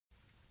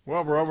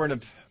Well, we're over in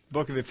the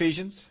book of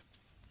Ephesians.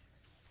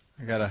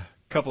 I got a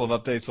couple of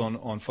updates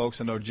on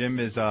folks. I know Jim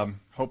is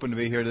hoping to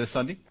be here this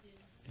Sunday.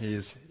 He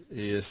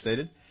is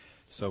stated.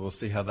 So we'll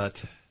see how that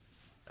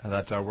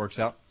works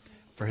out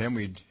for him.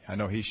 I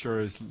know he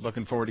sure is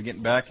looking forward to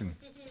getting back and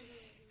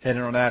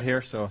heading on out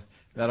here. So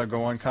that'll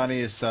go on.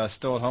 Connie is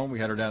still at home. We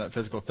had her down at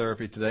physical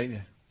therapy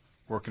today,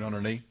 working on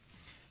her knee.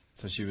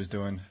 So she was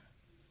doing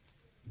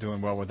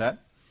well with that.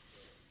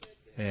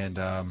 And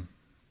I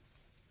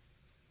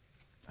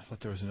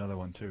thought there was another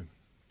one, too.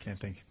 Can't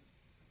think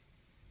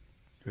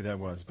who that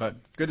was. But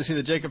good to see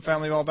the Jacob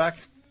family all back.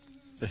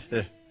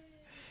 Did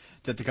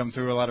they come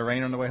through a lot of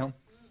rain on the way home?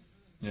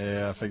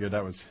 Yeah, I figured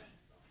that was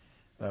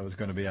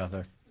going to be out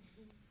there.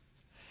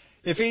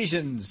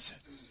 Ephesians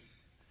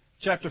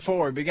chapter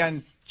 4. We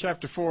began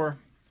chapter 4 a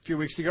few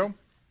weeks ago.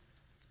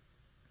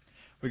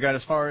 We got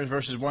as far as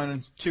verses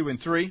 1, 2, and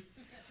 3.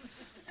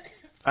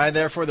 I,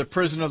 therefore, the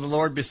prisoner of the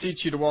Lord,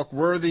 beseech you to walk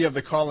worthy of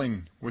the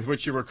calling with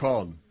which you were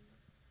called.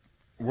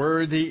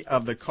 Worthy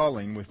of the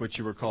calling with which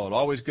you were called.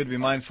 Always good to be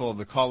mindful of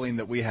the calling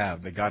that we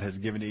have, that God has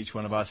given to each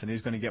one of us. And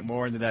He's going to get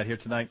more into that here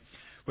tonight.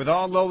 With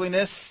all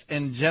lowliness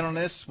and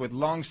gentleness, with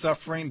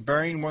long-suffering,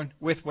 bearing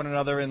with one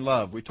another in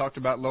love. We talked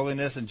about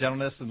lowliness and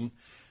gentleness and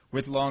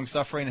with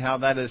long-suffering, how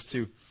that is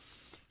to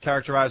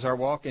characterize our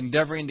walk.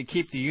 Endeavoring to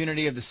keep the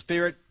unity of the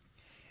Spirit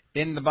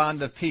in the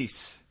bond of peace.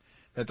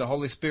 That the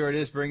Holy Spirit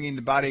is bringing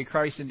the body of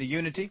Christ into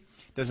unity.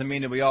 Doesn't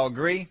mean that we all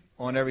agree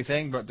on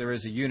everything, but there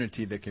is a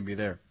unity that can be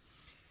there.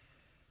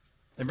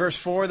 In verse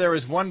 4, there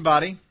is one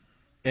body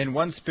and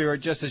one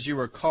Spirit, just as you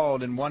were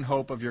called in one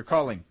hope of your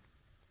calling.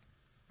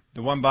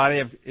 The one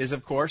body is,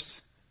 of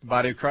course, the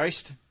body of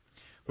Christ,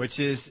 which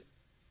is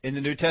in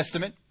the New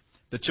Testament,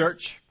 the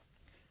church.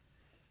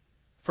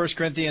 1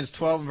 Corinthians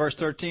 12 and verse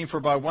 13,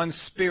 for by one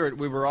Spirit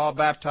we were all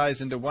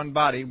baptized into one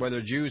body,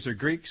 whether Jews or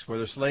Greeks,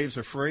 whether slaves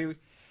or free,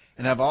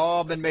 and have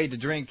all been made to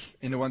drink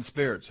into one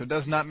Spirit. So it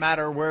does not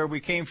matter where we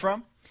came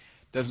from.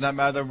 It does not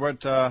matter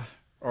what our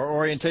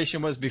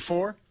orientation was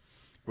before.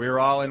 We are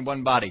all in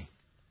one body.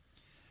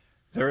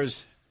 There is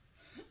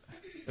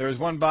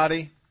one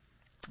body.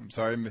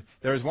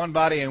 There is one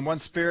body and one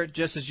Spirit,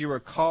 just as you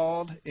were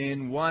called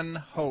in one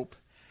hope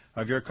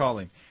of your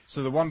calling.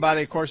 So the one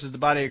body, of course, is the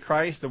body of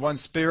Christ. The one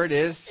Spirit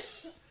is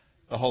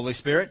the Holy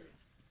Spirit.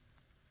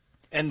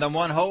 And the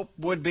one hope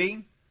would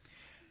be,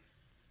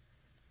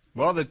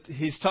 well,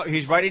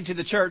 he's writing to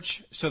the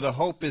church, so the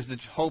hope is the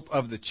hope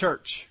of the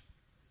church.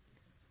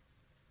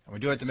 And we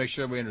do have to make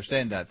sure we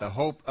understand that. The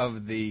hope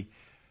of the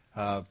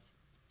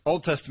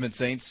Old Testament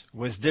saints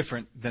was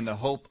different than the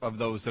hope of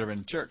those that are in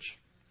the church.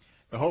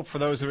 The hope for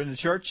those that are in the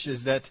church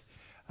is that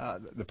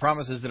the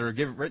promises that are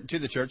written to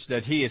the church,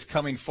 that He is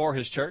coming for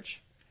His church,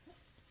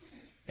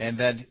 and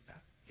that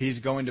He's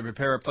going to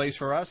prepare a place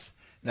for us.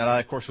 Now,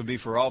 that, of course, would be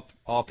for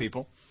all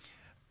people,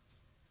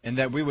 and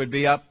that we would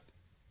be up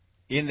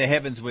in the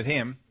heavens with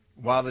Him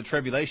while the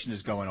tribulation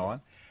is going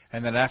on,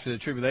 and that after the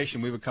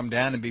tribulation we would come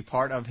down and be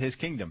part of His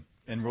kingdom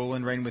and rule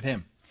and reign with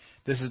Him.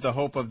 This is the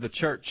hope of the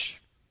church.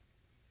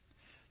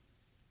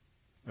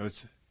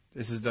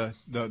 This is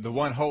the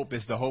one hope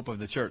is the hope of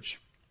the church.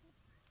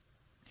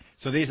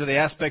 So these are the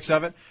aspects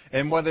of it.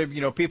 And whether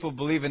people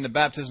believe in the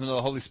baptism of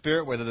the Holy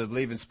Spirit, whether they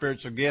believe in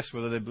spiritual gifts,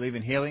 whether they believe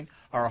in healing,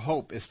 our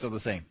hope is still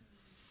the same.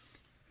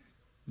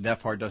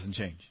 That part doesn't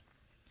change.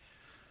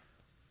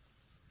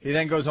 He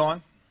then goes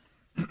on.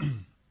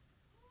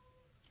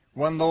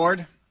 One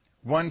Lord,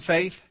 one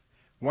faith,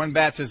 one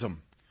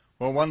baptism.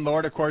 Well, one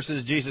Lord, of course,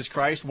 is Jesus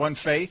Christ. One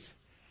faith.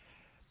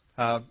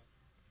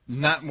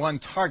 Not one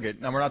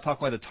target. Now, we're not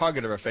talking about the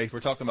target of our faith.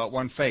 We're talking about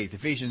one faith.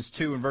 Ephesians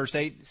 2 and verse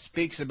 8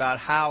 speaks about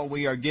how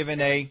we are given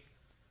it's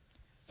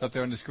up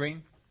there on the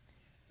screen.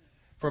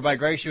 For by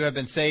grace you have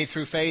been saved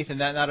through faith,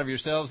 and that not of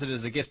yourselves, it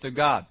is a gift of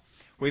God.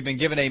 We've been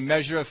given a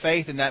measure of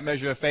faith, and that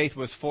measure of faith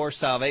was for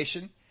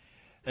salvation.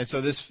 And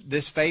so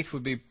this faith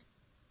would be,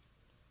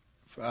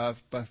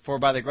 for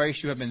by the grace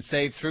you have been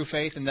saved through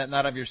faith, and that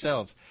not of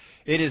yourselves.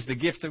 It is the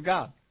gift of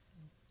God.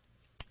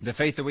 The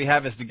faith that we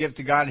have is the gift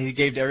of God, and He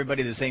gave to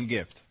everybody the same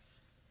gift.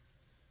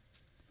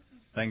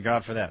 Thank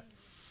God for that.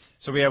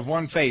 So we have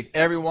one faith.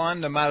 Everyone,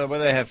 no matter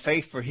whether they have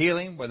faith for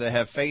healing, whether they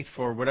have faith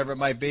for whatever it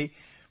might be,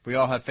 we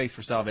all have faith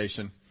for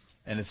salvation,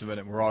 and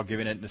we're all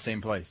given it in the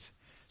same place.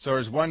 So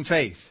there's one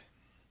faith,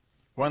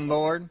 one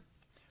Lord,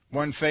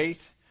 one faith,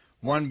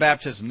 one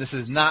baptism. This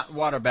is not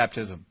water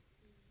baptism.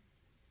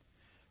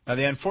 Now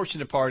the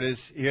unfortunate part is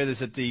here is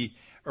that the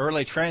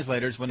early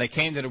translators, when they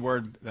came to the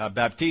word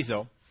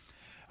baptizo,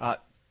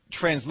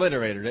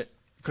 transliterated it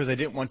because they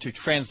didn't want to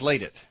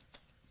translate it.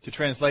 To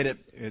translate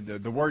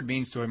it, the word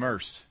means to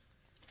immerse.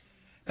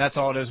 That's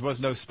all it is. It was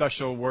no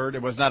special word.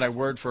 It was not a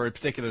word for a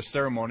particular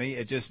ceremony.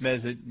 It just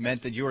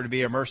meant that you were to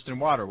be immersed in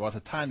water. Well, at the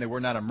time, they were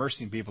not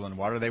immersing people in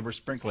water. They were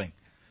sprinkling.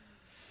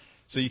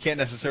 So you can't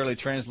necessarily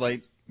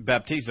translate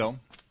baptizo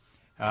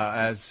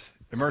as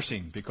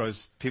immersing, because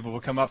people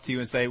will come up to you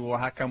and say, well,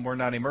 how come we're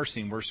not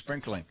immersing? We're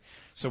sprinkling.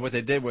 So what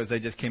they did was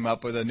they just came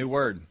up with a new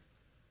word.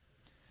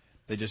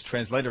 They just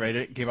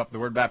transliterated it and came up with the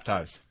word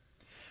baptize.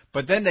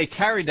 But then they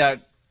carried that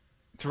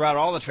throughout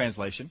all the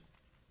translation.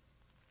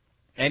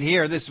 And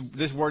here, this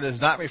word is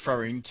not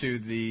referring to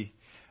the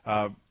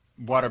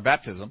water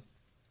baptism,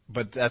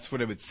 but that's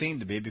what it would seem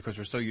to be because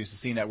we're so used to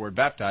seeing that word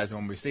baptized, and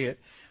when we see it,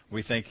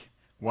 we think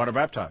water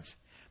baptized.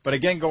 But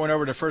again, going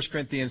over to 1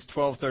 Corinthians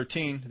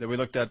 12:13 that we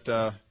looked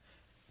at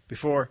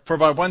before, for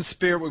by one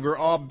Spirit we were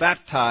all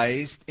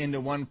baptized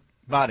into one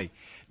body.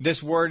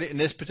 This word in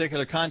this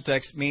particular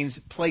context means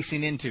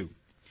placing into.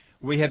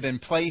 We have been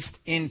placed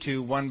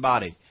into one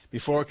body.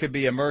 Before it could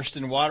be immersed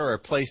in water or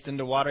placed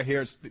into water,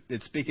 here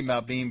it's speaking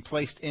about being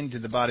placed into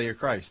the body of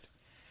Christ.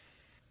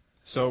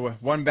 So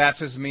one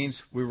baptism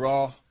means we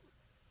were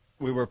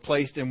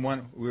placed in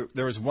one.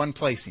 There was one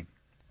placing.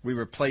 We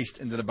were placed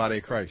into the body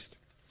of Christ.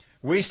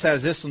 Wuest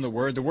has this in the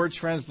word. The word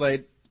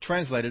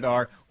translated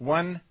are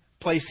one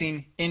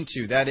placing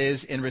into. That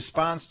is, in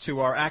response to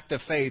our act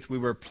of faith, we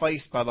were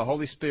placed by the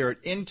Holy Spirit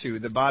into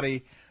the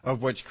body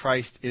of which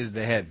Christ is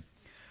the head.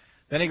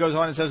 Then he goes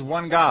on and says,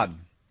 one God.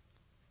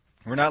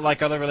 We're not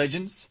like other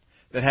religions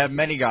that have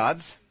many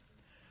gods.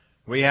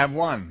 We have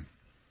one.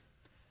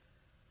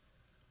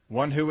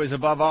 One who is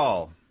above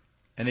all.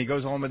 And he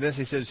goes on with this.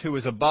 He says, who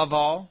is above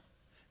all,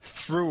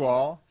 through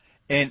all,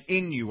 and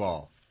in you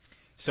all.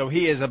 So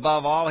he is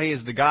above all. He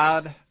is the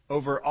God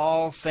over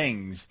all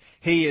things.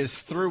 He is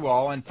through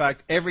all. In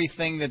fact,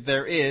 everything that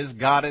there is,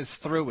 God is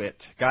through it.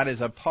 God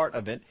is a part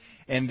of it.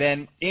 And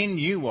then in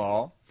you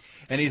all.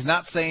 And he's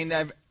not saying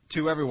that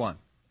to everyone.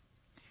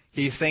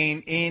 He's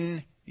saying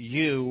in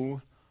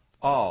you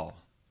all.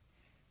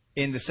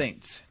 In the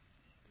saints.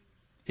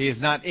 He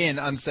is not in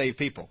unsaved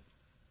people.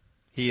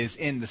 He is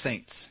in the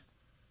saints.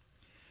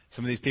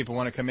 Some of these people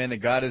want to come in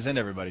that God is in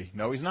everybody.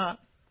 No, He's not.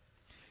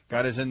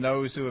 God is in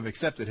those who have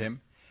accepted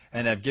Him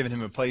and have given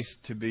Him a place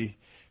to be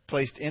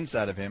placed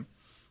inside of Him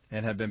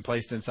and have been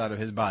placed inside of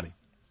His body.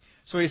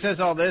 So he says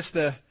all this,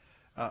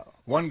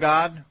 one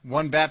God,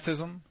 one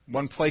baptism,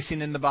 one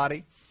placing in the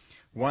body,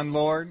 one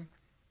Lord,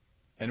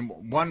 and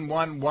one.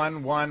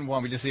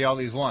 We just see all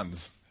these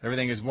ones.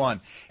 Everything is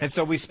one. And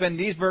so we spend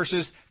these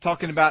verses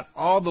talking about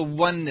all the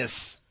oneness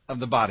of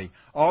the body,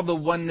 all the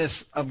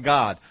oneness of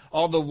God,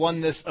 all the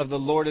oneness of the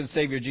Lord and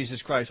Savior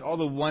Jesus Christ, all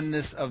the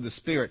oneness of the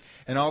Spirit,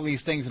 and all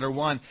these things that are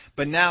one.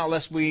 But now,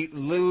 lest we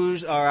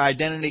lose our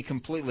identity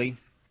completely,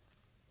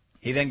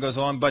 he then goes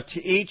on, but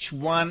to each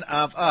one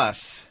of us,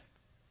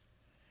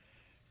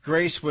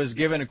 grace was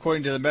given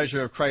according to the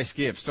measure of Christ's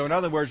gift. So in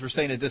other words, we're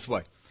saying it this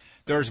way.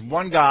 There's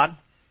one God,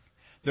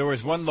 there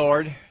was one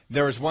Lord,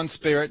 there is one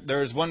Spirit,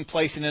 there is one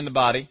placing in the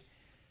body,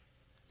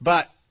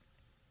 but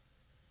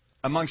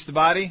amongst the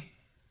body,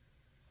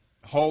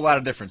 a whole lot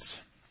of difference.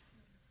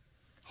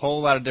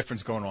 Whole lot of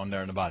difference going on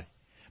there in the body.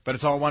 But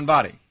it's all one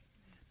body.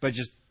 But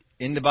just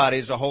in the body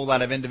is a whole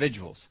lot of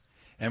individuals.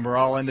 And we're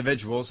all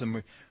individuals,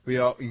 and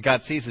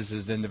God sees us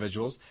as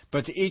individuals.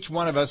 But to each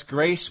one of us,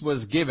 grace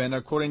was given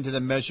according to the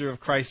measure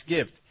of Christ's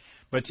gift.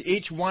 But to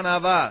each one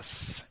of us,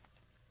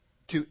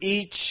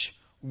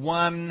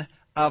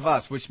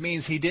 which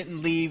means He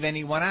didn't leave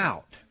anyone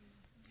out.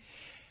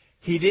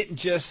 He didn't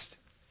just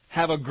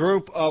have a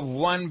group of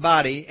one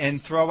body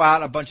and throw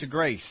out a bunch of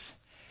grace.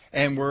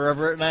 And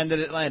wherever it landed,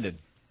 it landed.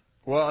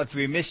 Well, if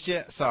we missed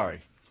you,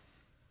 sorry.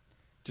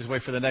 Just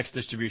wait for the next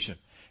distribution.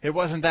 It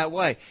wasn't that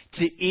way.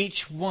 To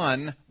each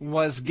one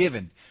was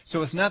given.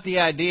 So it's not the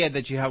idea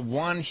that you have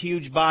one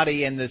huge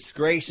body and this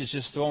grace is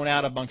just thrown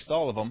out amongst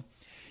all of them.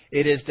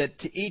 It is that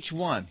to each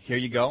one, here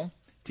you go.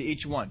 To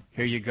each one,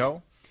 here you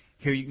go.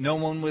 No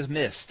one was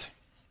missed.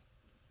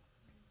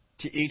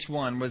 To each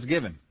one was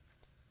given.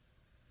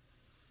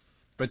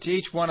 But to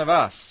each one of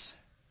us,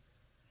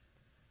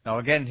 now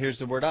again, here's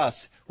the word us.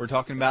 We're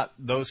talking about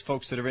those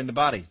folks that are in the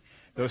body,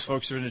 those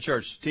folks that are in the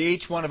church. To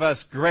each one of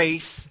us,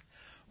 grace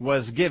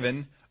was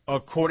given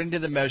according to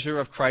the measure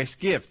of Christ's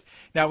gift.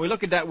 Now, we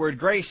look at that word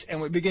grace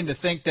and we begin to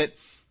think that,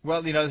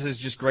 well, this is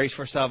just grace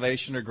for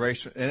salvation or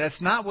grace, and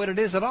that's not what it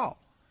is at all.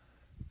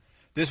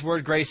 This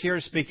word grace here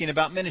is speaking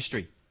about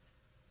ministry.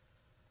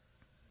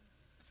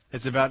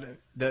 It's about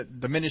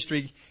the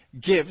ministry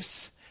gifts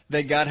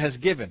that God has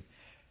given.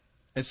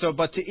 And so,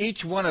 but to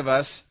each one of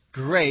us,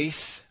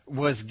 grace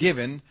was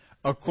given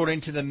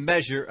according to the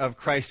measure of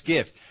Christ's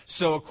gift.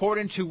 So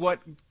according to what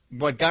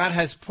God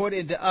has put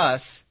into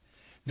us,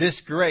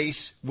 this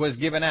grace was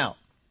given out.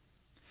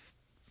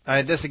 I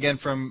had this again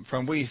from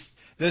Wuest.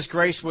 This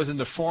grace was in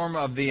the form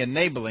of the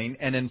enabling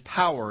and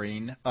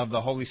empowering of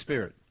the Holy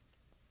Spirit.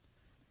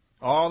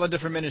 All the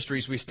different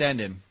ministries we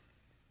stand in,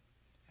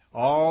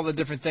 all the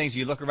different things,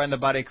 you look around the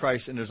body of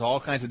Christ and there's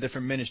all kinds of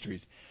different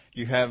ministries.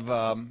 You have,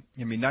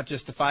 not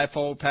just the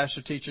fivefold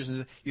pastor teachers,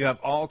 you have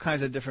all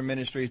kinds of different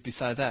ministries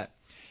beside that.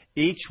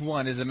 Each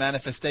one is a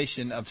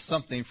manifestation of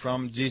something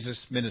from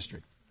Jesus'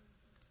 ministry.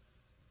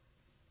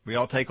 We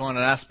all take on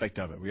an aspect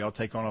of it. We all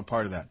take on a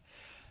part of that.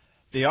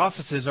 The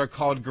offices are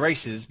called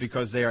graces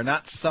because they are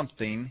not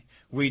something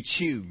we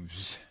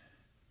choose,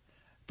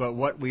 but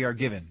what we are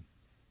given.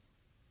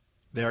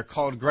 They are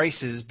called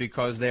graces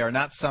because they are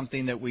not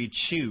something that we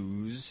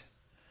choose,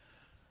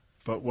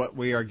 but what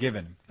we are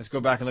given. Let's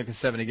go back and look at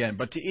 7 again.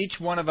 But to each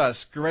one of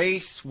us,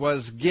 grace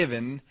was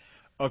given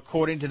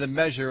according to the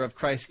measure of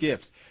Christ's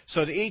gift.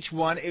 So to each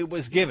one it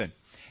was given.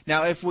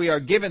 Now, if we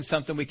are given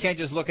something, we can't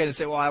just look at it and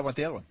say, well, I want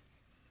the other one.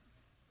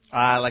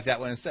 I like that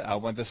one instead. I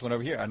want this one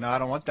over here. No, I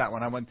don't want that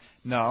one.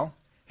 No.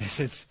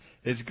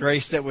 It's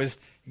grace that was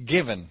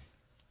given.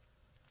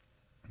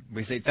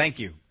 We say, thank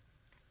you.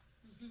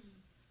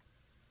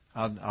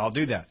 I'll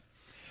do that.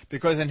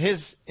 Because in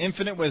His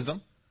infinite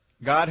wisdom,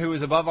 God, who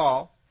is above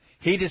all,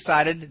 He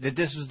decided that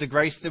this was the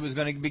grace that was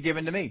going to be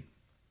given to me.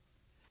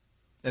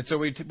 And so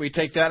we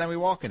take that and we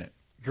walk in it.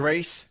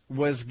 Grace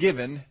was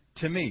given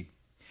to me.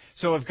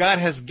 So if God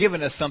has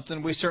given us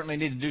something, we certainly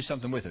need to do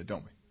something with it,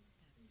 don't we?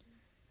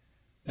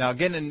 Now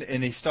again,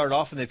 and he started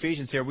off in the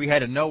Ephesians here, we had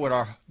to know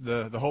what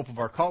the hope of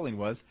our calling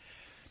was.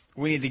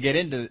 We need to get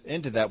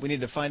into that. We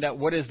need to find out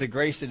what is the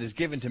grace that is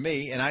given to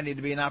me, and I need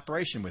to be in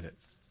operation with it.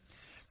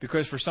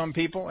 Because for some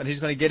people, and he's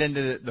going to get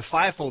into the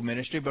fivefold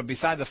ministry, but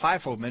beside the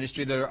fivefold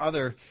ministry, there are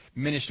other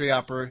ministry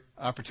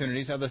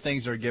opportunities, other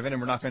things that are given,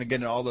 and we're not going to get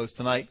into all those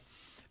tonight.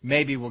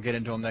 Maybe we'll get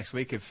into them next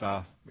week if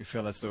we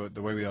feel that's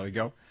the way we ought to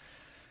go.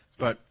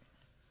 But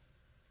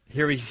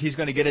here he's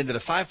going to get into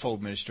the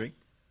fivefold ministry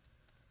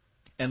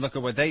and look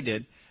at what they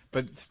did.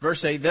 But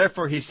verse 8,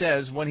 therefore he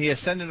says, when he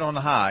ascended on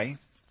high,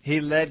 he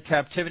led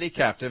captivity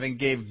captive and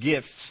gave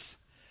gifts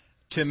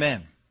to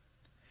men.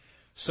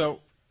 So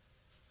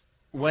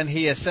when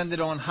he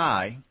ascended on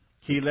high,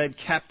 he led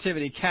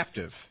captivity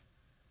captive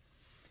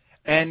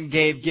and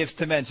gave gifts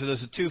to men. So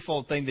there's a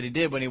twofold thing that he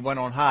did when he went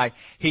on high.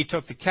 He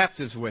took the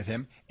captives with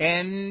him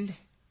and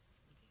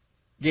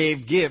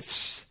gave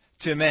gifts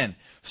to men.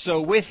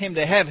 So with him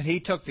to heaven, he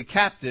took the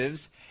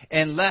captives,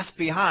 and left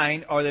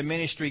behind are the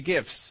ministry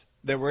gifts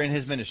that were in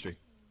his ministry.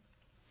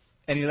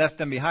 And he left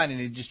them behind,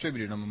 and he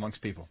distributed them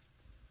amongst people.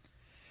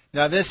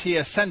 Now this he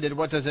ascended,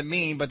 what does it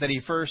mean? But that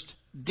he first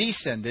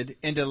descended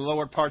into the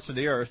lower parts of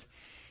the earth.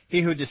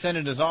 He who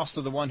descended is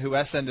also the one who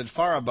ascended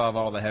far above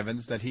all the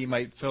heavens, that he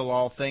might fill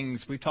all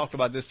things. We've talked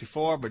about this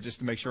before, but just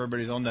to make sure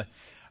everybody's on the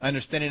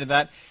understanding of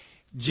that.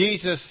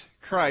 Jesus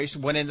Christ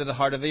went into the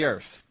heart of the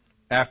earth.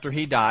 After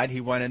he died,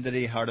 he went into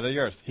the heart of the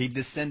earth. He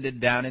descended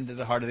down into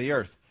the heart of the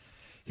earth.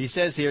 He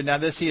says here, now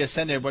this he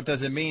ascended, what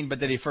does it mean?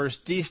 But that he first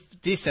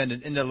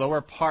descended in the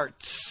lower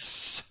parts.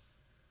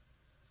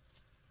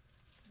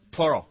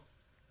 Plural.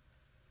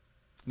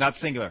 Not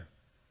singular.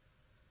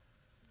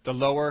 The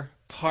lower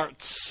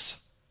parts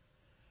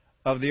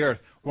of the earth.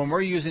 When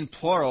we're using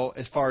plural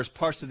as far as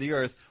parts of the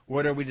earth,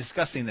 what are we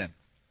discussing then?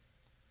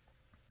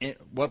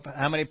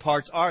 How many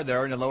parts are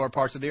there in the lower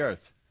parts of the earth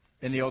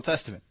in the Old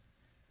Testament?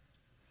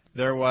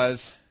 There was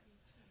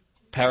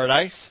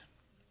paradise,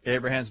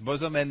 Abraham's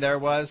bosom, and there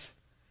was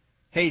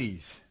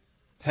Hades,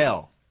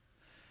 hell.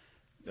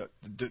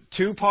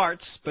 Two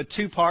parts, but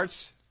two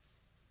parts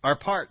are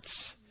parts.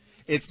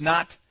 It's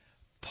not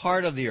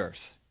part of the earth.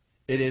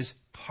 It is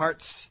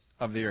parts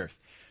of the earth.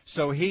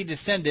 So he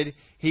descended,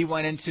 he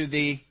went into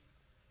the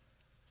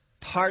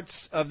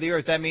parts of the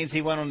earth. That means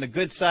he went on the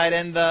good side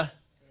and the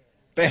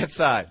bad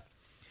side.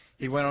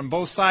 He went on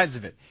both sides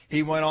of it.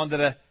 He went on to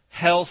the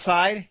hell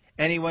side,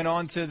 and he went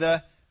on to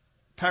the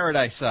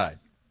paradise side.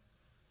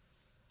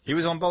 He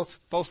was on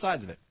both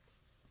sides of it.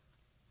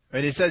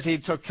 And he says he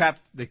took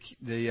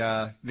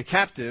the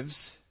captives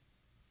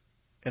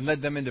and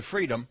led them into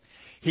freedom.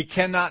 He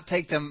cannot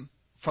take them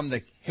from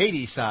the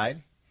Hades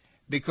side,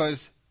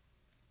 because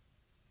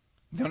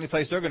the only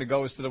place they're going to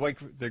go is to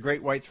the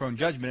great white throne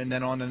judgment, and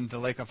then on into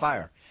the lake of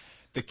fire.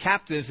 The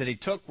captives that he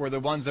took were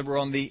the ones that were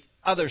on the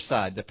other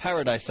side, the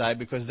paradise side,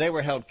 because they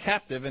were held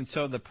captive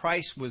until the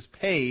price was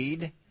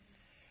paid,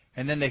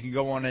 and then they could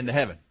go on into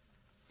heaven.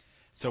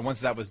 So once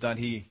that was done,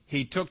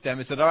 he took them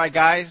and said, all right,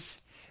 guys,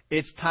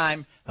 it's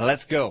time,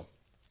 let's go.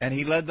 And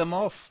he led them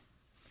off.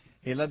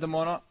 He led them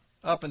on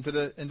up into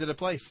the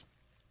place.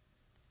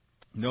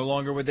 No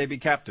longer would they be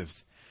captives.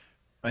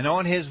 And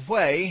on his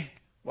way,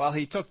 while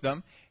he took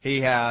them, he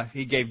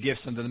gave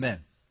gifts unto the men.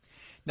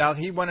 Now,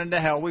 he went into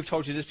hell. We've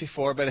told you this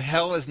before, but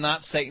hell is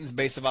not Satan's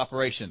base of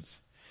operations.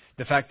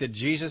 The fact that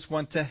Jesus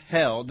went to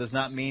hell does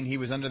not mean he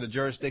was under the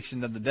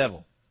jurisdiction of the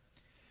devil.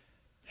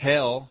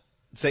 Hell,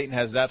 Satan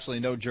has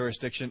absolutely no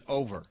jurisdiction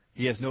over.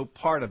 He has no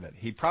part of it.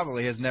 He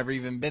probably has never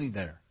even been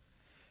there.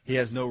 He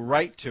has no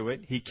right to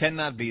it. He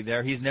cannot be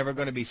there. He's never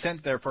going to be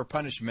sent there for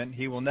punishment.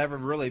 He will never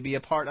really be a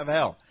part of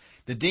hell.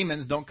 The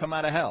demons don't come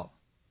out of hell.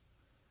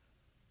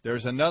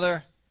 There's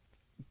another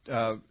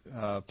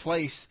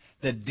place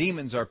that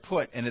demons are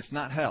put, and it's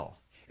not hell.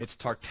 It's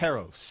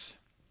Tartaros.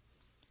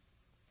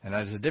 And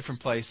that is a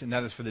different place, and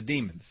that is for the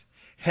demons.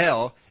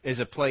 Hell is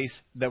a place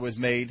that was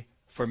made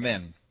for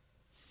men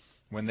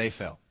when they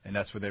fell, and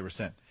that's where they were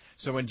sent.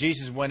 So when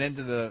Jesus went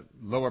into the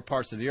lower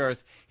parts of the earth,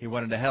 he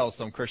went into hell.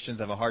 Some Christians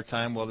have a hard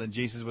time. Well, then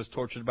Jesus was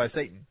tortured by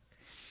Satan.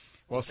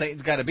 Well,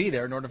 Satan's got to be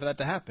there in order for that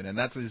to happen, and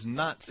that is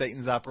not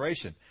Satan's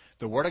operation.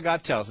 The Word of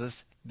God tells us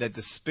that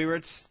the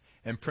spirits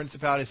and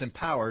principalities and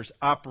powers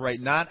operate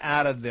not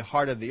out of the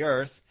heart of the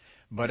earth,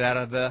 but out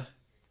of the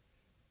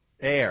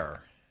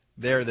air.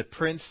 They're the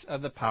prince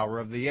of the power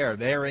of the air.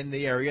 They're in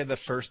the area of the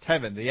first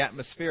heaven, the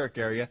atmospheric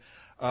area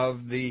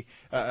of the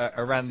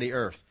around the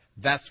earth.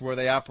 That's where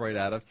they operate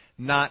out of,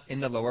 not in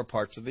the lower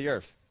parts of the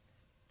earth.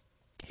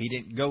 He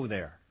didn't go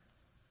there.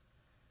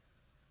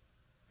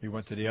 He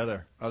went to the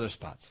other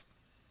spots.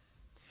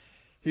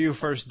 He who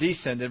first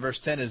descended, verse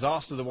 10, is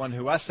also the one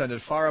who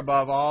ascended far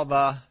above all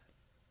the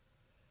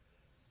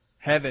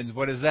heavens.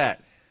 What is that?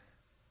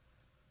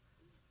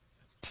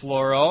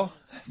 Plural,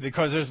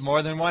 because there's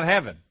more than one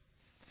heaven.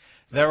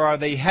 There are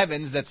the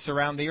heavens that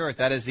surround the earth.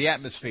 That is the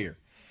atmosphere.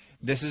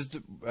 This is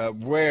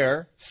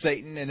where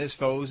Satan and his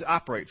foes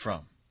operate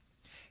from.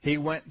 He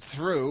went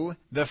through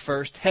the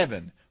first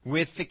heaven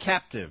with the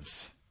captives.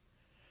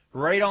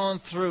 Right on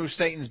through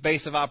Satan's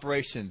base of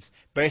operations.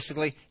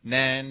 Basically,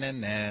 na, na,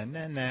 na,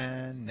 na,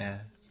 na, na.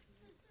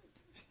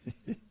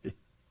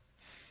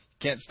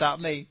 Can't stop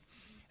me.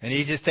 And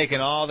he's just taking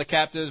all the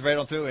captives right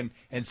on through,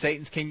 and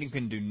Satan's kingdom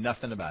can do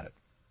nothing about it.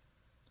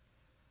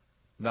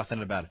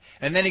 Nothing about it.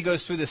 And then he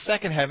goes through the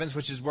second heavens,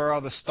 which is where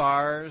all the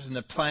stars and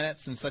the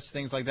planets and such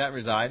things like that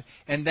reside.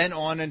 And then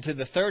on into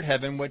the third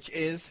heaven, which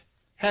is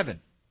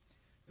heaven,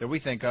 that we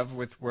think of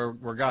with where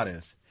God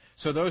is.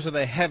 So those are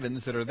the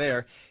heavens that are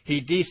there.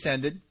 He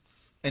descended,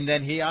 and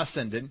then he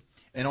ascended.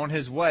 And on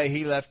his way,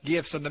 he left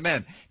gifts unto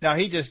men. Now,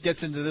 he just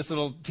gets into this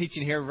little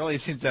teaching here. Really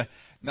seems to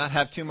not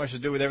have too much to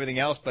do with everything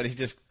else, but he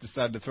just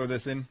decided to throw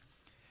this in.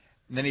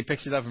 And then he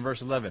picks it up in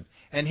verse 11.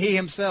 And he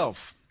himself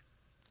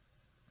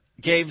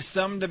gave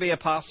some to be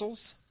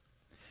apostles,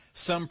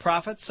 some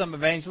prophets, some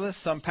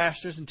evangelists, some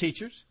pastors and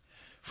teachers,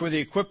 for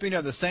the equipping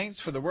of the saints,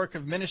 for the work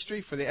of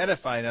ministry, for the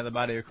edifying of the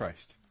body of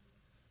Christ.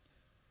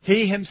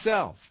 He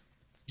himself,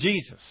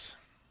 Jesus,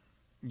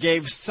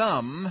 gave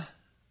some,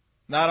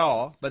 not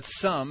all, but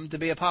some to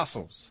be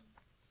apostles,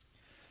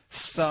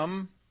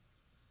 some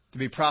to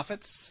be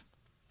prophets,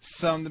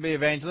 some to be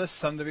evangelists,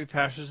 some to be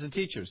pastors and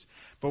teachers.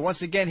 But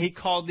once again, he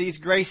called these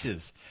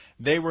graces.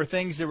 They were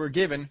things that were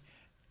given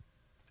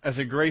as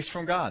a grace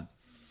from God.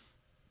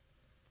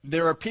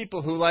 There are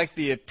people who like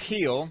the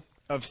appeal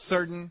of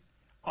certain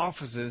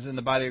offices in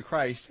the body of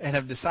Christ and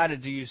have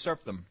decided to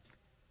usurp them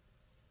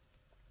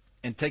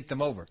and take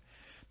them over.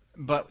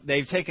 But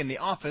they've taken the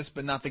office,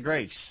 but not the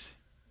grace.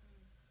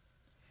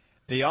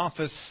 The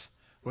office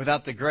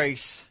without the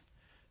grace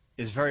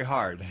is very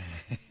hard.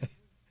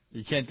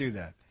 You can't do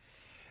that.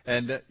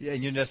 And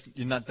you're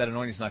not, that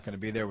anointing is not going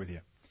to be there with you.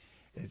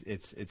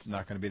 It's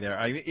not going to be there.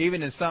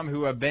 Even in some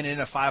who have been in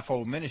a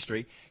fivefold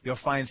ministry, you'll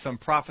find some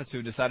prophets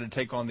who decided to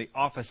take on the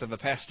office of a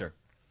pastor.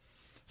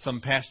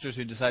 Some pastors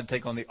who decided to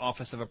take on the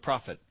office of a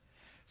prophet.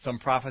 Some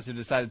prophets who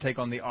decided to take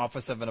on the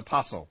office of an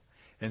apostle.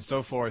 And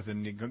so forth,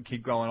 and you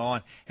keep going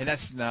on. And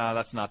that's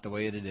not the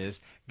way it is.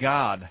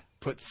 God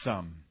puts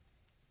some.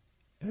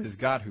 It is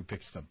God who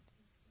picks them.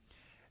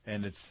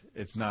 And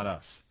it's not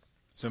us.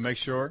 So make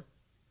sure,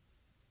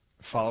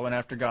 following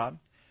after God,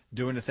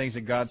 doing the things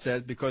that God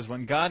says, because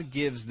when God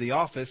gives the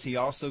office, He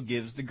also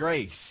gives the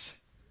grace.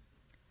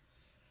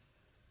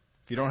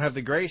 If you don't have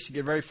the grace, you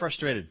get very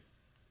frustrated.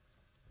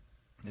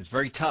 It's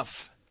very tough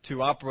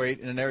to operate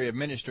in an area of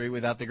ministry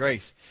without the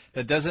grace.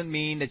 That doesn't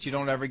mean that you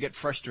don't ever get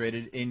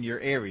frustrated in your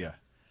area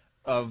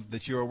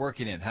that you are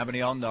working in. How many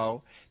of y'all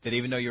know that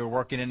even though you're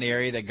working in the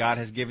area that God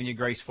has given you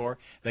grace for,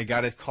 that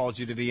God has called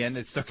you to be in,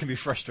 it still can be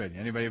frustrating?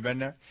 Anybody been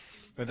there?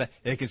 But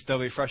it can still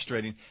be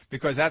frustrating,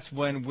 because that's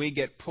when we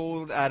get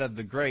pulled out of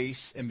the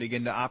grace and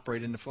begin to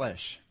operate in the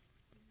flesh.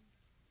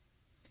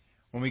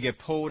 When we get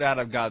pulled out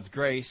of God's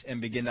grace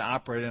and begin to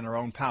operate in our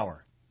own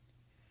power.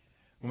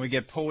 When we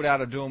get pulled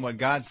out of doing what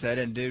God said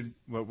and do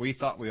what we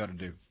thought we ought to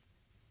do.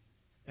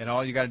 And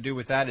all you got to do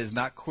with that is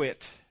not quit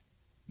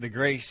the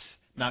grace,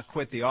 not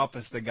quit the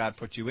office that God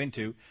put you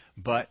into,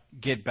 but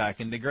get back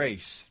into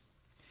grace.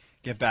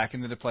 Get back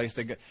into the place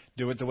that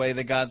do it the way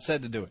that God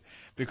said to do it.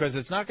 Because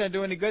it's not going to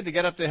do any good to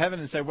get up to heaven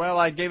and say, well,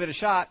 I gave it a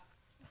shot.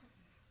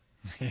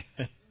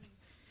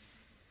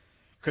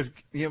 Because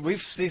we've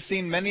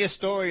seen many a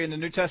story in the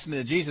New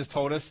Testament that Jesus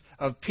told us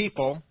of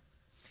people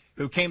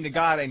who came to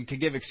God and to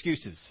give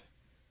excuses.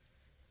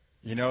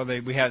 We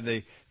have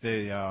the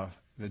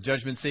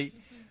judgment seat,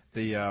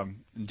 the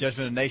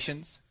judgment of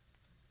nations,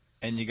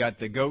 and you got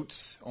the goats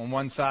on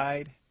one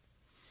side,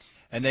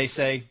 and they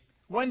say,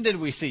 when did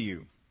we see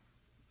you?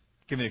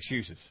 Giving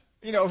excuses.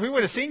 If we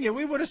would have seen you,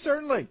 we would have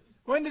certainly.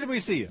 When did we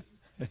see you?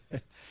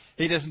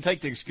 He doesn't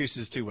take the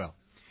excuses too well.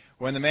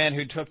 When the man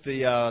who took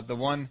the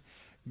one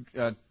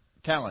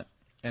talent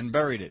and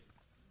buried it,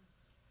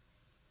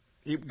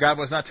 God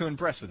was not too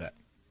impressed with that.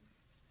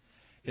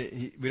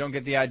 We don't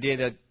get the idea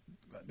that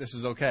this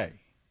is okay.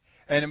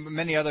 And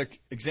many other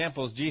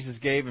examples Jesus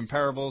gave in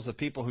parables of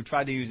people who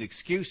tried to use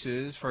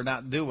excuses for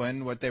not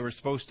doing what they were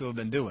supposed to have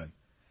been doing.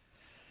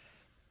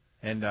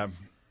 And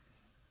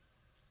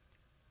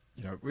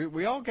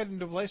we all get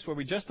into a place where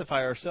we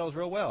justify ourselves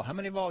real well. How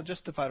many of all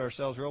justified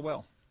ourselves real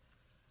well?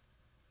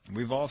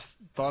 We've all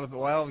thought of,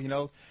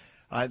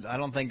 I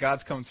don't think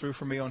God's come through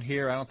for me on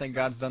here. I don't think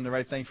God's done the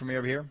right thing for me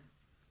over here.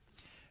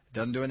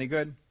 Doesn't do any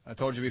good. I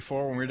told you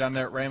before when we were down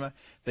there at Rhema,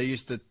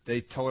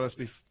 they told us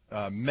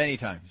many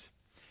times,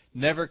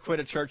 never quit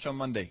a church on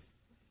Monday.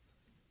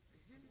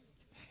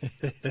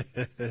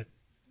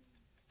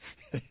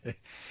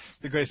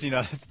 because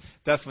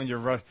that's when you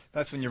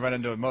run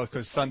into it most.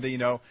 Because Sunday,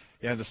 you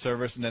have the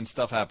service, and then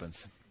stuff happens,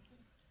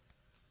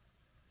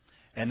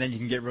 and then you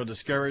can get real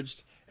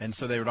discouraged. And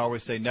so they would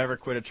always say, never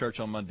quit a church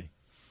on Monday.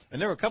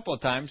 And there were a couple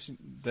of times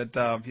that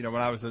when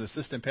I was an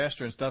assistant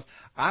pastor and stuff,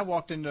 I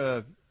walked into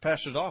the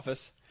pastor's office,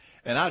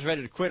 and I was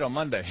ready to quit on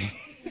Monday.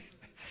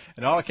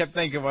 And all I kept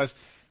thinking was,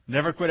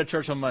 never quit a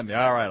church on Monday.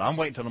 All right, I'm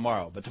waiting till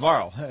tomorrow. But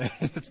tomorrow,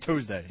 it's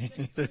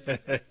Tuesday.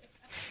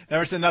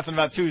 Never said nothing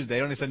about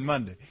Tuesday. Only said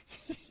Monday.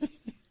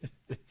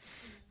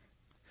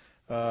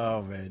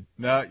 Oh, man.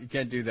 No, you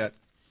can't do that.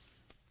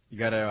 You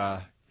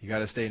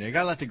gotta stay in there. You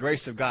gotta let the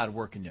grace of God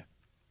work in you,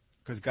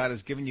 because God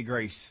has given you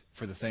grace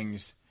for the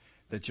things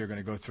that you're going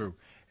to go through.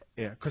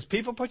 Yeah, because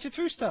people put you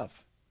through stuff.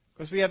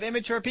 Because we have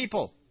immature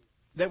people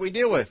that we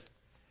deal with,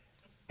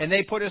 and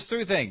they put us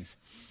through things.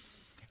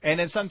 And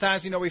then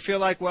sometimes, we feel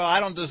like, well, I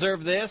don't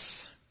deserve this.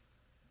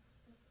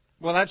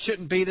 Well, that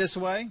shouldn't be this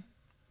way.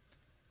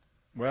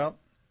 Well,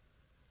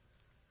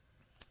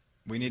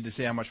 we need to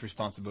see how much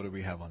responsibility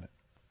we have on it,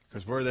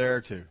 because we're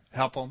there to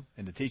help them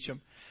and to teach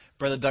them.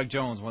 Brother Doug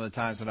Jones, one of the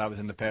times when I was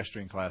in the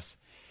pastoring class,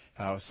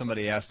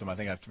 somebody asked him, I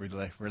think I've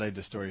relayed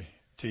this story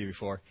to you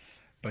before,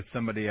 but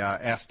somebody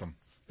asked him,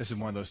 this is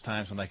one of those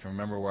times when I can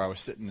remember where I was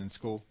sitting in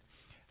school.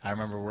 I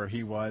remember where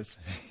he was.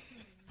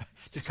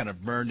 Just kind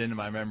of burned into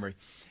my memory.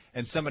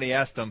 And somebody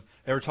asked him,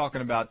 they were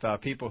talking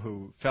about people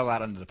who fell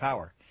out under the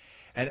power.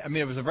 And,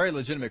 it was a very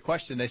legitimate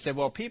question. They said,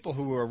 well, people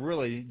who are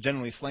really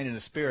generally slain in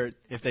the spirit,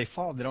 if they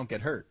fall, they don't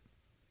get hurt.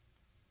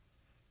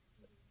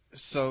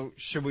 So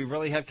should we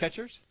really have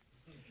catchers?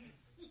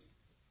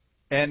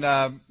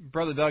 And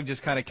Brother Doug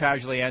just kind of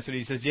casually answered.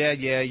 He says, yeah,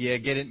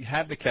 get in,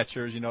 have the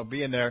catchers,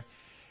 be in there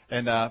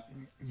and,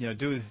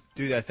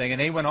 do that thing.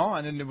 And he went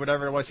on, and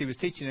whatever it was he was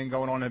teaching and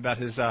going on about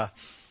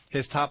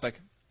his topic.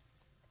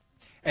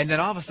 And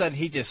then all of a sudden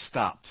he just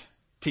stopped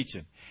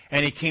teaching.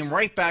 And he came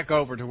right back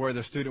over to where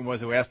the student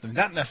was who asked him,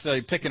 not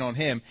necessarily picking on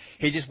him.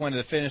 He just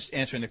wanted to finish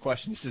answering the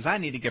question. He says, I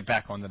need to get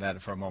back onto that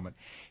for a moment.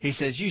 He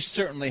says, you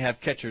certainly have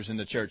catchers in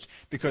the church.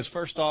 Because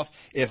first off,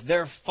 if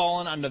they're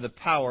fallen under the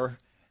power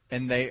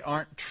and they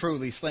aren't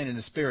truly slain in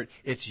the spirit,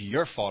 it's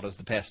your fault as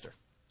the pastor.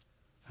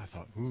 I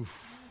thought, oof.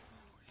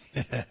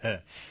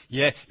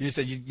 Yeah, you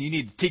said you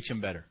need to teach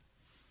them better.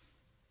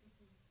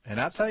 And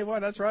I'll tell you what,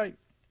 that's right.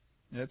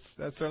 That's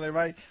certainly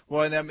right.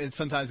 Well, and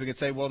sometimes we could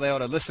say, well, they ought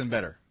to listen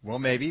better. Well,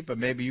 maybe, but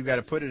maybe you got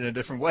to put it in a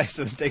different way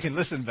so that they can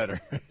listen better.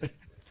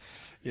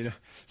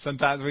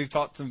 Sometimes we've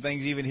taught some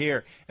things even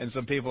here, and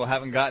some people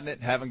haven't gotten it.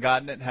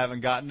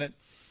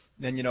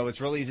 Then,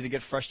 it's real easy to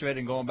get frustrated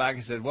and going back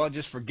and say, well,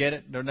 just forget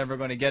it. They're never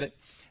going to get it.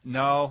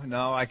 No,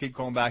 I keep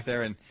going back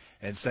there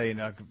and saying,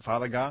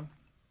 Father God,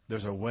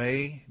 there's a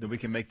way that we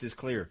can make this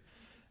clear.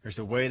 There's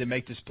a way to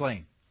make this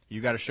plain.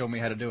 You got to show me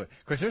how to do it.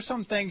 Because there's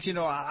some things,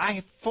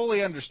 I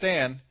fully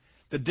understand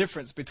the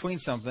difference between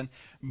something.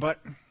 But,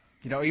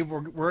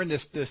 we're in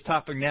this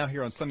topic now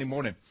here on Sunday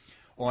morning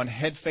on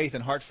head faith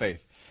and heart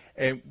faith.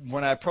 And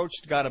when I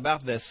approached God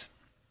about this,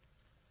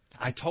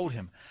 I told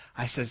him,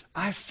 I says,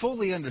 I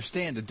fully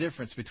understand the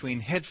difference between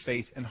head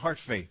faith and heart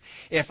faith.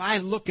 If I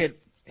look at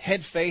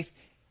head faith,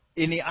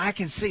 I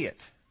can see it.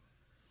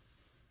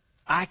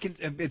 I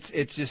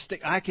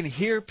can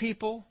hear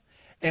people.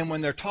 And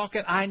when they're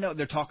talking, I know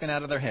they're talking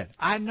out of their head.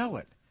 I know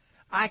it.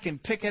 I can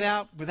pick it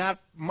out without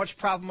much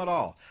problem at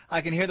all.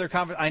 I can hear their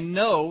conversation. I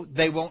know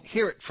they won't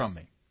hear it from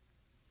me.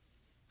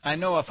 I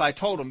know if I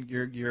told them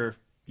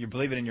you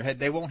believe it in your head,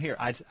 they won't hear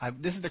it.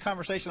 This is the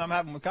conversation I'm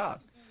having with God.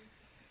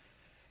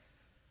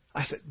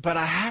 I said, but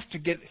I have to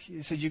get.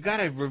 He said, you got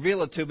to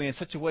reveal it to me in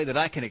such a way that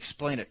I can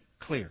explain it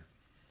clear.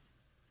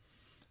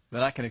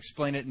 That I can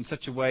explain it in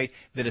such a way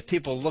that if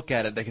people look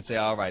at it, they can say,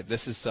 all right,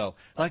 this is so.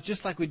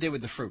 Just like we did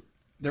with the fruit.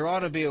 There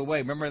ought to be a way.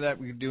 Remember that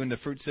we were doing the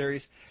fruit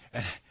series?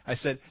 And I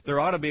said, there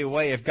ought to be a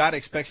way. If God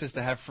expects us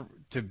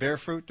to bear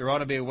fruit, there ought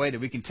to be a way that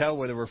we can tell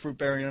whether we're fruit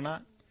bearing or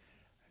not.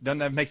 Doesn't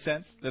that make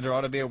sense? That there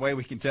ought to be a way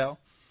we can tell?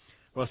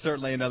 Well,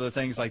 certainly in other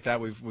things like that,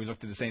 we've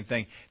looked at the same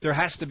thing. There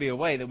has to be a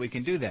way that we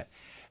can do that.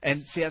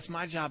 And see, that's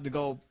my job to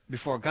go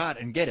before God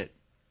and get it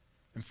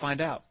and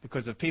find out.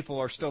 Because if people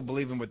are still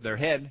believing with their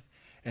head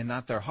and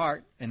not their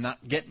heart and not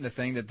getting the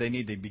thing that they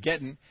need to be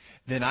getting,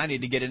 then I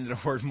need to get into the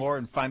Word more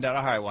and find out,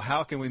 all right, well,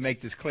 how can we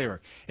make this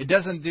clearer? It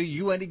doesn't do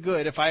you any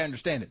good if I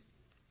understand it.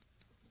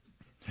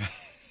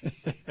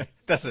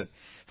 That's it.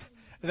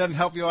 It doesn't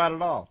help you out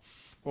at all.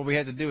 What we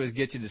have to do is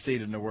get you to see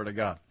it in the Word of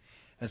God.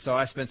 And so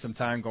I spent some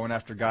time going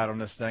after God on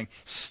this thing,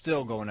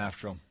 still going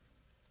after Him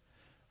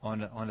on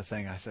the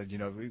thing. I said,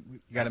 you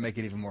got to make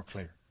it even more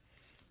clear.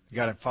 You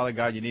got to, Father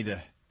God, you need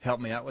to help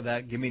me out with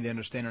that. Give me the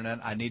understanding of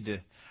that. I need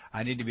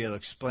to be able to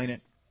explain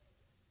it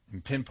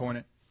and pinpoint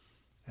it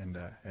and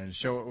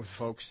show it with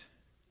folks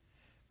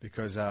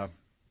because,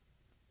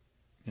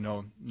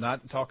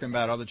 not talking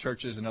about other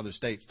churches and other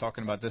states,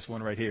 talking about this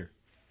one right here.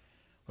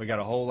 We got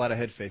a whole lot of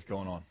head faith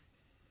going on.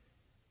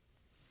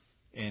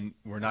 And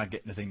we're not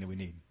getting the thing that we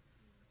need.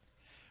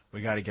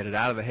 We got to get it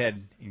out of the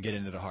head and get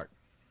into the heart.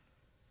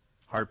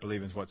 Heart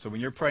believing is what? So when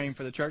you're praying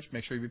for the church,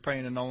 make sure you be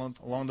praying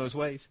along those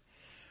ways.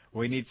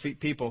 We need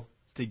people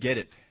to get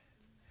it,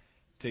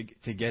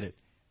 to get it,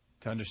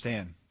 to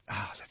understand.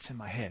 That's in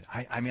my head.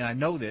 I mean, I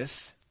know this,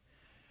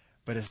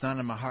 but it's not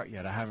in my heart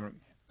yet. I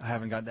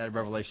haven't got that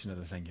revelation of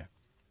the thing yet.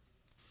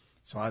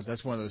 So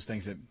that's one of those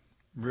things that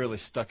really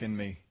stuck in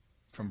me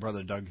from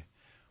Brother Doug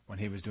when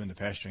he was doing the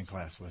pastoring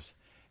class was,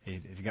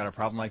 hey, if you got a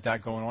problem like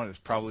that going on, it's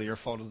probably your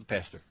fault as the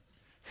pastor.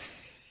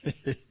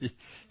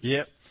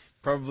 Yep,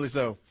 probably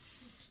so.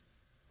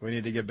 We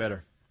need to get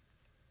better.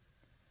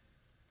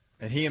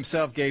 And he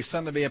himself gave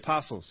some to be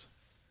apostles,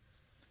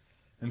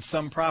 and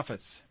some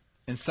prophets,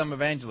 and some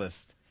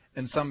evangelists,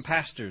 and some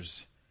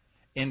pastors,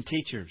 and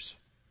teachers.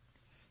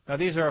 Now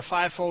these are a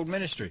fivefold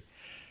ministry.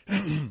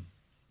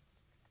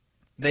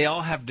 They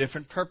all have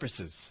different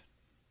purposes.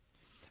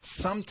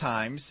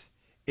 Sometimes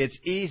it's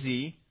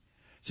easy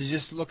to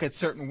just look at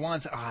certain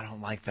ones. I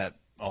don't like that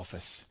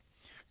office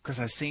because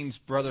I've seen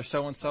brother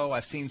so-and-so,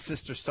 I've seen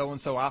sister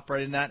so-and-so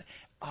operate in that.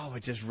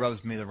 It just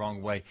rubs me the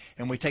wrong way.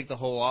 And we take the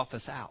whole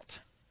office out.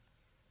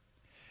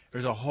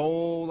 There's a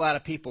whole lot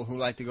of people who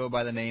like to go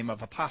by the name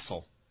of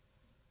apostle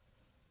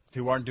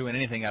who aren't doing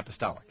anything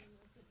apostolic.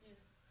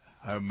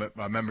 I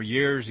remember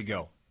years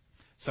ago,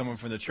 someone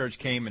from the church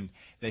came and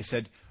they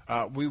said,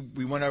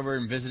 we went over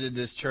and visited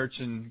this church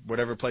in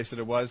whatever place that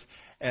it was,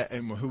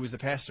 and who was the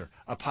pastor?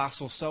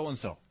 Apostle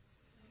so-and-so.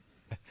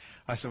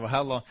 I said, well,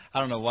 how long? I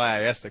don't know why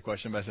I asked the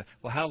question, but I said,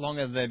 well, how long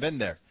have they been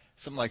there?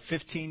 Something like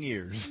 15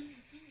 years.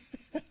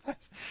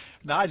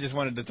 Now, I just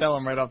wanted to tell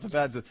them right off the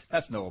bat that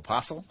that's no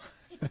apostle.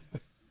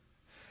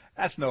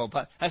 That's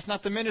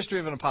not the ministry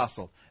of an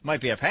apostle. It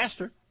might be a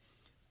pastor,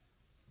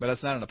 but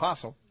that's not an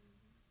apostle.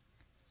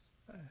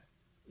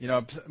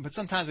 But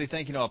sometimes we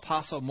think,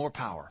 apostle, more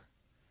power.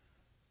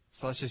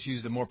 So let's just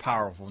use the more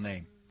powerful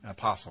name,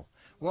 apostle.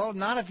 Well,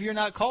 not if you're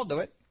not called to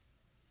it.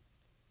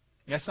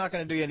 That's not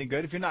going to do you any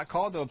good. If you're not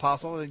called to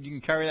apostle, then you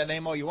can carry that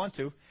name all you want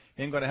to. It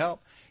ain't going to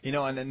help.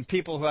 And then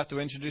people who have to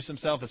introduce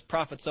themselves as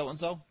prophet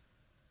so-and-so.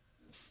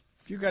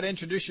 If you've got to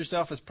introduce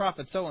yourself as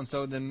prophet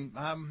so-and-so, then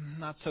I'm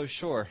not so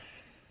sure.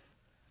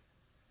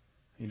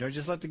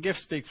 Just let the gift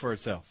speak for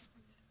itself.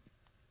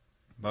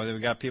 But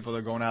we got people that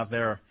are going out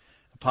there,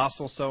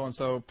 apostle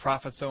so-and-so,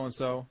 prophet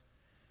so-and-so.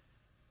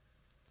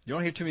 You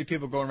don't hear too many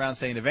people going around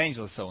saying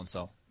evangelist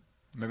so-and-so.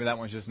 Maybe that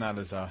one's just not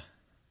as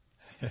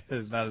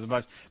not as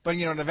much. But,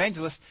 an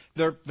evangelist,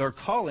 their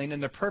calling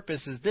and their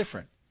purpose is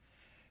different.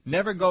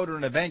 Never go to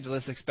an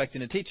evangelist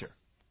expecting a teacher,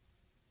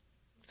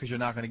 because you're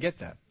not going to get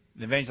that.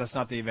 An evangelist is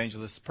not the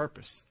evangelist's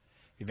purpose.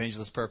 The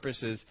evangelist's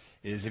purpose is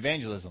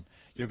evangelism.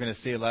 You're going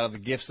to see a lot of the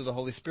gifts of the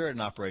Holy Spirit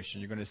in operation.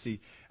 You're going to see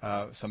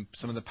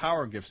some of the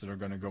power gifts that are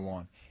going to go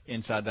on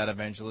inside that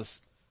evangelist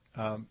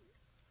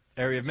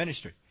area of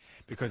ministry,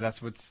 because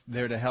that's what's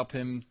there to help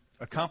him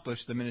accomplish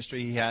the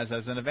ministry he has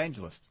as an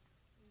evangelist.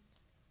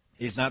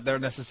 He's not there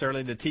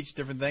necessarily to teach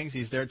different things.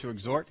 He's there to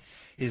exhort.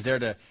 He's there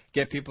to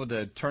get people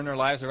to turn their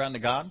lives around to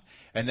God,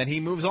 and then he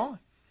moves on.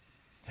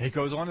 He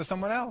goes on to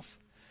someone else.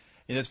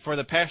 And it's for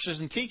the pastors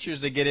and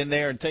teachers to get in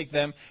there and take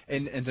them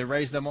and to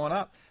raise them on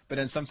up. But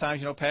then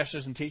sometimes,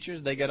 pastors and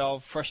teachers, they get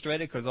all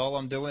frustrated because all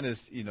I'm doing is,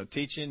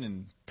 teaching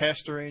and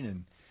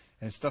pastoring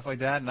and stuff like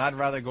that, and I'd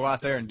rather go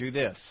out there and do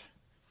this.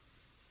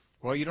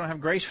 Well, you don't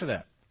have grace for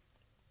that.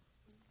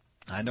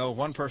 I know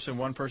one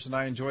person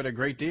I enjoyed a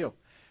great deal.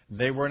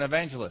 They were an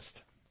evangelist.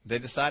 They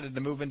decided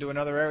to move into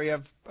another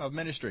area of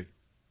ministry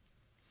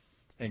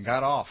and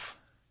got off.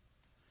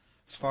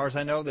 As far as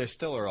I know, they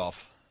still are off.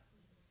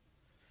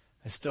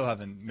 They still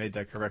haven't made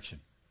that correction.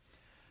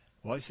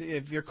 Well, see,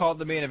 if you're called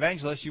to be an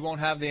evangelist, you won't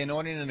have the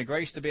anointing and the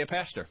grace to be a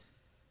pastor.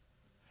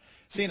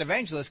 See, an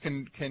evangelist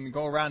can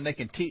go around and they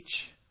can teach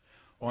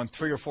on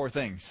 3 or 4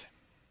 things.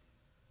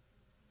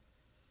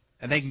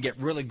 And they can get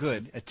really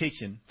good at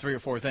teaching 3 or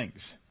 4 things.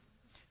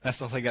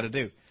 That's all they got to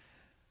do.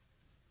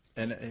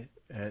 And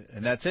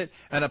that's it.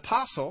 An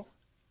apostle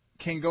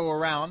can go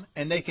around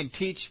and they can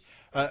teach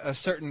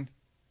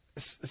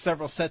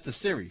several sets of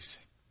series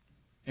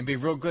and be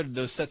real good at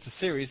those sets of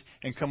series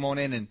and come on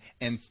in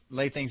and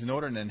lay things in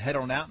order and then head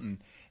on out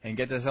and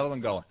get this other one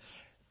going.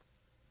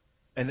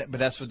 But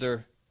that's what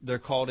they're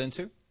called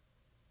into.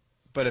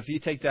 But if you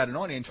take that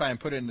anointing and try and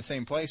put it in the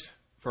same place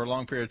for a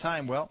long period of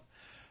time, well,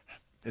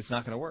 it's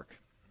not going to work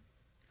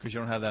because you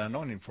don't have that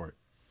anointing for it.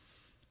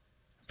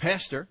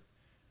 Pastor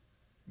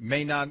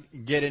may not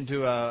be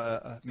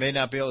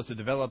able to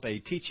develop a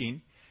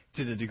teaching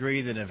to the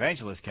degree that an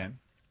evangelist can,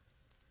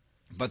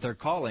 but their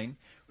calling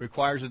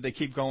requires that they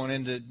keep going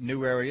into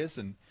new areas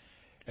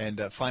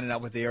and finding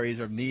out what the areas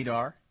of need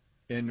are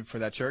for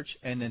that church,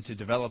 and then to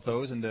develop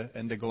those and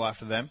to go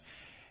after them.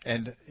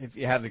 And if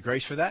you have the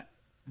grace for that,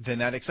 then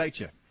that excites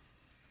you.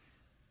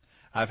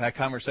 I've had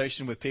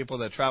conversation with people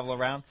that travel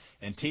around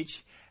and teach,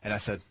 and I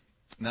said,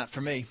 not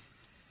for me.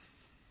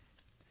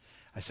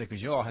 I said,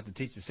 because you all have to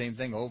teach the same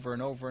thing over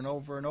and over and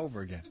over and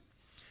over again.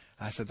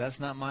 I said, that's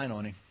not my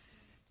anointing.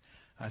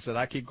 I said,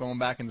 I keep going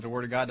back into the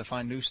Word of God to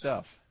find new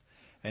stuff.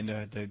 And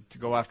to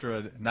go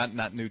after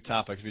not new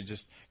topics, but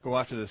just go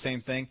after the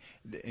same thing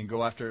and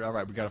go after, all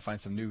right, we've got to find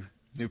some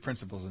new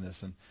principles in this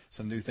and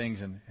some new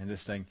things in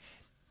this thing.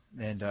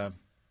 And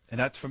And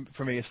that,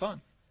 for me, is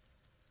fun.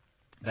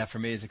 That, for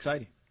me, is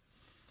exciting.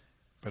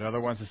 But other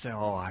ones that say,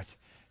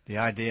 the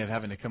idea of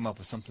having to come up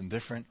with something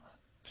different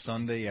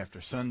Sunday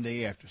after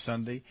Sunday after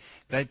Sunday,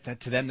 that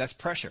to them, that's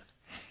pressure.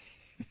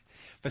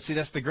 But see,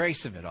 that's the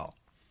grace of it all.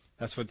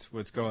 That's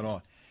what's going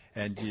on.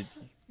 And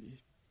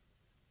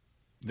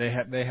they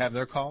have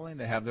their calling,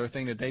 they have their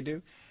thing that they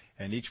do,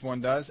 and each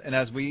one does. And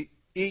as we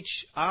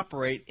each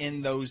operate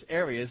in those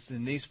areas,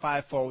 in these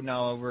fivefold,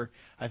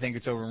 I think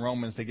it's over in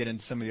Romans, they get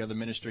into some of the other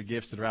ministry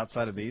gifts that are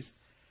outside of these.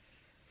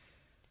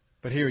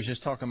 But here he's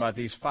just talking about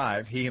these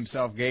five. He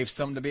himself gave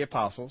some to be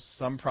apostles,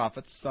 some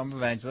prophets, some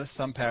evangelists,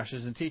 some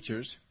pastors and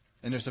teachers.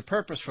 And there's a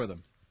purpose for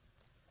them.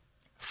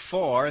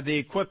 For the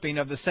equipping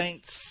of the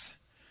saints,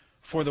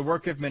 for the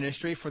work of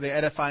ministry, for the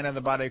edifying of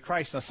the body of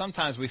Christ. Now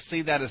sometimes we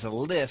see that as a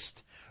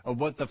list of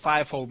what the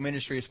fivefold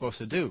ministry is supposed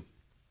to do.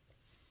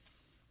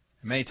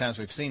 Many times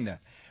we've seen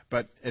that.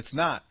 But it's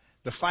not.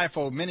 The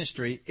fivefold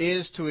ministry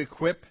is to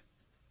equip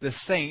the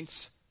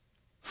saints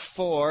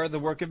for the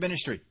work of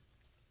ministry.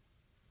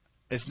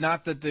 It's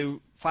not that the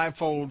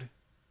fivefold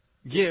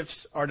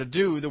gifts are to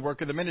do the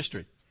work of the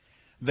ministry.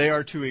 They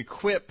are to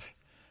equip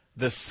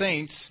the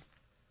saints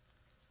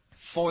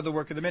for the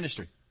work of the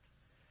ministry.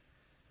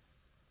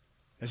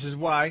 This is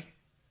why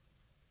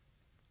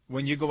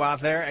when you go out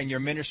there and you're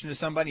ministering to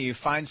somebody, you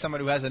find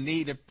somebody who has a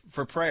need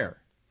for prayer,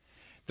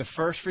 the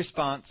first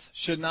response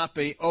should not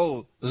be,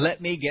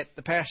 let me get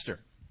the pastor.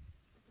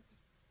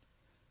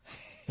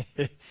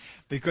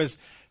 Because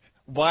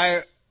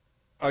why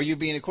are you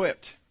being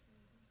equipped?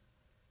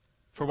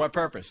 For what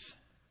purpose?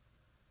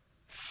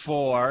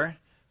 For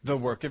the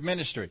work of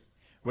ministry.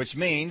 Which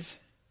means,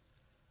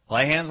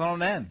 lay hands on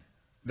them then.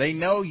 They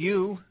know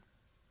you.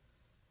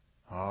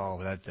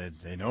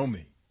 They know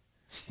me.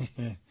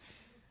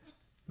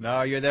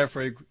 No,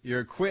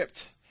 you're equipped.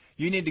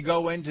 You need to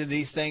go into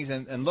these things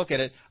and look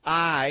at it.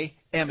 I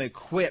am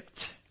equipped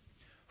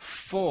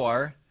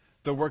for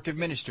the work of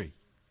ministry.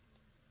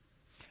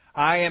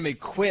 I am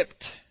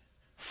equipped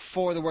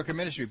for the work of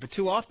ministry. But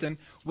too often,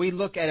 we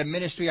look at a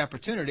ministry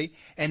opportunity,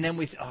 and then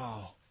we think,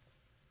 I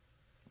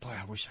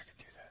wish I could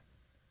do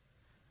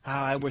that.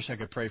 I wish I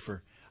could pray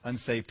for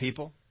unsaved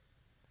people.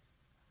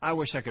 I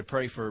wish I could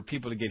pray for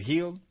people to get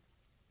healed.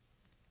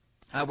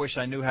 I wish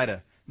I knew how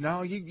to.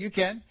 No, you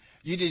can.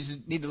 You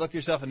just need to look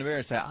yourself in the mirror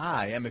and say,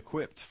 I am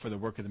equipped for the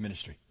work of the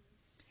ministry.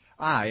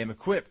 I am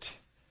equipped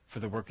for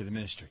the work of the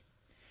ministry.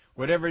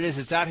 Whatever it is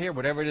that's out here,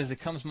 whatever it is that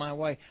comes my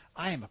way,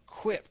 I am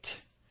equipped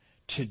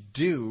to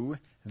do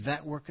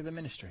that work of the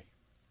ministry.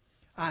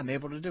 I'm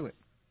able to do it.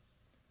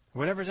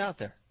 Whatever's out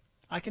there,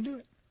 I can do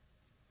it.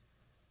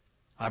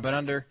 I've been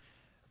under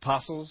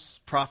apostles,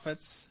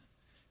 prophets,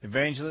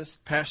 evangelists,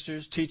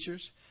 pastors,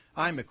 teachers.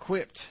 I'm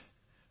equipped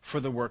for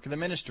the work of the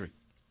ministry.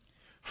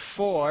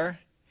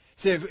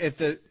 If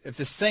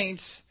the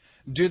saints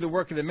do the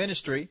work of the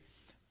ministry,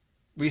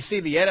 we see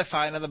the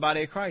edifying of the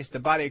body of Christ. The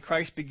body of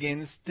Christ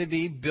begins to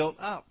be built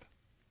up.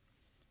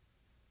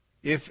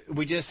 If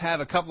we just have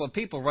a couple of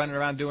people running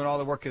around doing all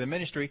the work of the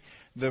ministry,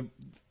 the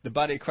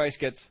body of Christ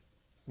gets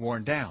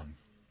worn down.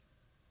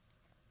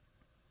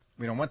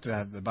 We don't want to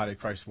have the body of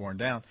Christ worn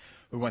down.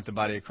 We want the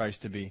body of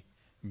Christ to be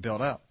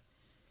built up.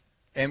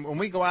 And when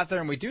we go out there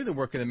and we do the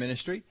work of the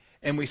ministry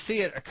and we see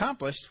it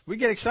accomplished, we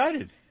get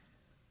excited.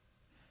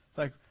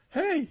 Like,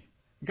 hey,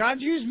 God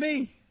used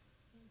me.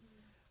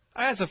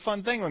 That's a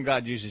fun thing when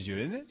God uses you,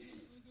 isn't it?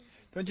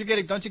 Don't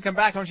you come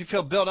back? Don't you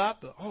feel built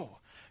up?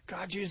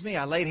 God used me.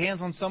 I laid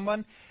hands on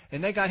someone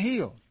and they got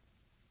healed.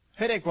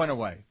 Headache went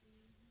away.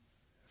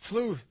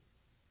 Flu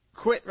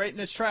quit right in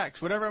its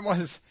tracks. Whatever it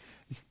was,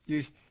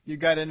 you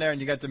got in there and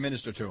you got to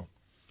minister to them.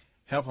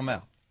 Help them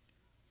out.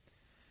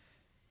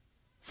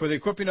 For the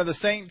equipping of the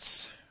saints,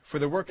 for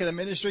the work of the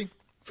ministry,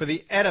 for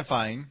the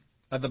edifying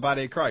of the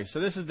body of Christ. So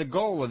this is the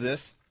goal of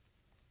this,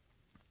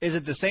 is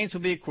that the saints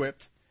will be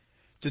equipped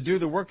to do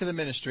the work of the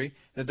ministry,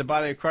 that the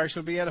body of Christ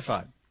will be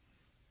edified.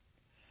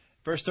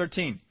 Verse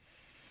 13.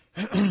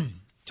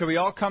 Till we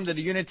all come to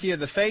the unity of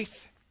the faith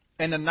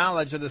and the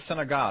knowledge of the Son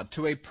of God,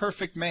 to a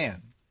perfect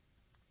man,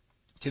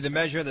 to the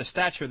measure of the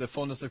stature of the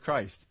fullness of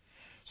Christ.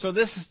 So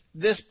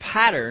this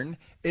pattern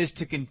is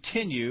to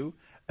continue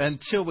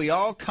until we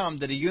all come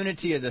to the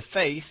unity of the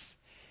faith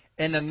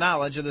and the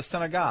knowledge of the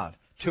Son of God,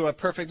 to a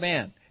perfect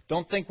man.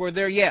 Don't think we're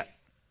there yet.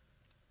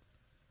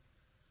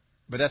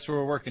 But that's where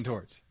we're working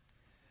towards.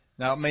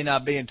 Now, it may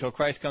not be until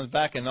Christ comes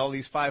back, and all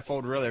these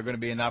fivefold really are going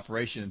to be in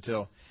operation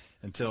until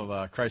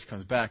Christ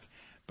comes back.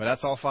 But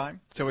that's all fine.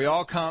 Till we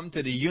all come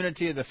to the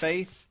unity of the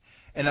faith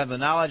and of the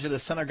knowledge of the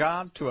Son of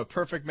God, to a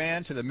perfect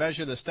man, to the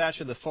measure of the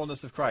stature of the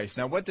fullness of Christ.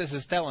 Now, what this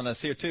is telling us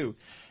here, too,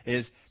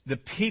 is the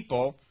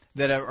people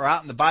that are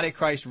out in the body of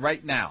Christ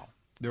right now.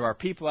 There are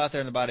people out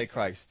there in the body of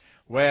Christ.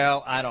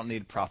 Well, I don't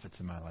need prophets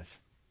in my life.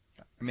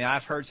 I mean,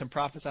 I've heard some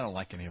prophets. I don't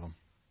like any of them.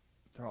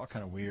 They're all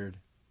kind of weird.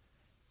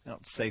 They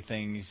don't say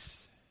things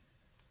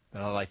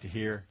that I like to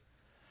hear.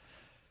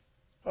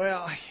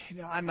 Well,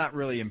 I'm not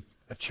really in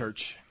a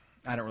church.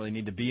 I don't really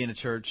need to be in a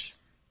church.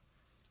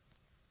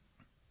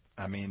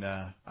 I mean,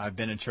 I've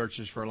been in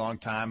churches for a long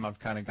time. I've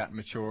kind of gotten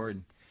mature,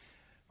 and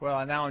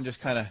well, now I'm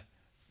just kind of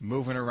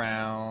moving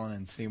around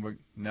and seeing what.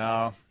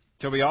 No.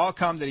 Till we all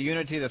come to the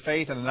unity of the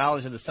faith and the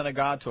knowledge of the Son of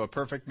God, to a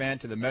perfect man,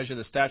 to the measure of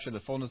the stature of the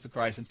fullness of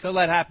Christ. Until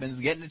that happens,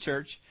 get in the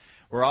church.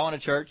 We're all in a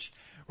church.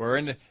 We're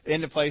in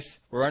the place.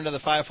 We're under the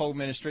fivefold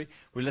ministry.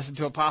 We listen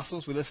to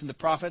apostles. We listen to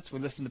prophets. We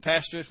listen to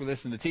pastors. We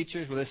listen to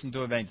teachers. We listen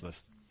to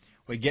evangelists.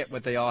 We get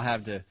what they all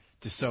have to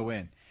sow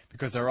in,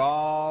 because they're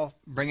all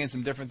bringing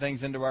some different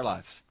things into our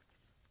lives.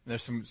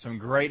 There's some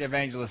great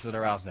evangelists that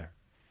are out there,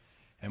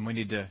 and we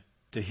need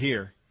to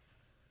hear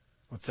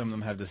what some of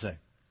them have to say.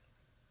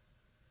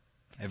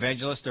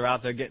 Evangelists are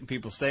out there getting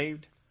people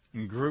saved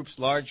in groups,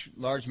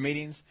 large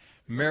meetings,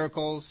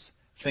 miracles,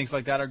 things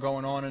like that are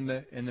going on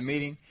in the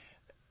meeting.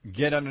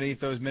 Get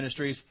underneath those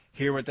ministries,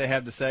 hear what they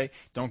have to say.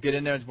 Don't get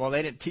in there and, well,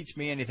 they didn't teach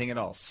me anything at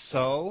all.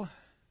 So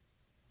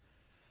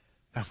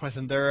that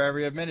wasn't their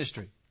area of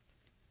ministry.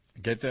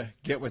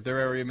 Get what their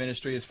area of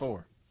ministry is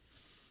for.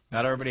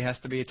 Not everybody has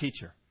to be a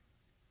teacher.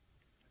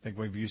 I think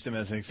we've used him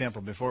as an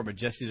example before, but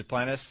Jesse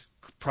Duplantis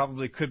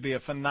probably could be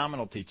a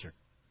phenomenal teacher.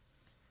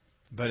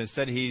 But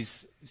instead he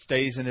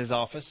stays in his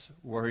office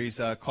where he's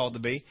called to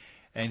be,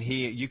 and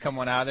you come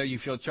on out of there, you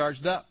feel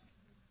charged up.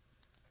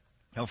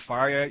 He'll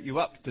fire you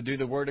up to do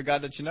the Word of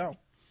God that you know.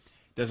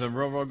 Does a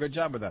real good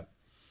job with that.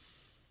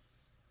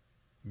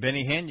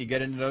 Benny Hinn, you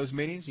get into those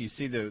meetings, you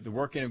see the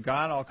working of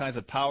God, all kinds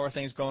of power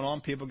things going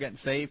on, people getting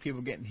saved,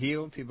 people getting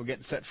healed, people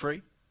getting set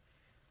free.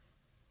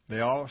 They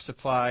all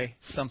supply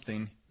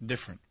something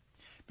different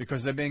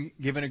because they've been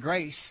given a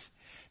grace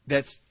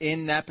that's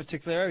in that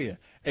particular area.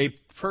 A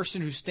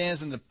person who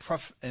stands in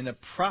the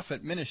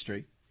prophet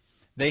ministry,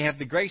 they have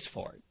the grace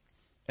for it,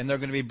 and they're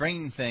going to be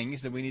bringing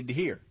things that we need to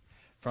hear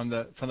from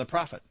the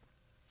prophet.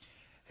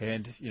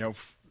 And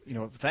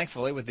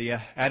thankfully, with the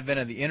advent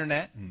of the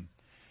internet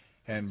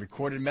and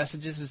recorded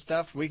messages and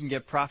stuff, we can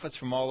get prophets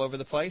from all over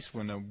the place.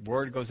 When the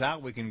word goes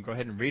out, we can go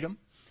ahead and read them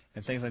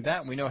and things like that.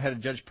 And we know how to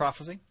judge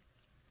prophecy,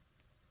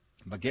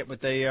 but get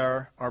what they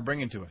are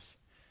bringing to us.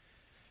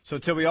 So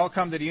till we all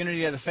come to the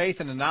unity of the faith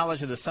and the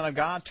knowledge of the Son of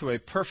God, to a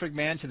perfect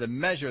man, to the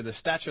measure of the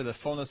stature of the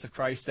fullness of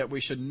Christ, that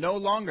we should no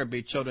longer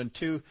be children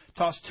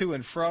tossed to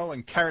and fro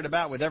and carried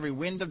about with every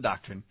wind of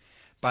doctrine,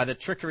 by the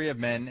trickery of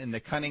men and the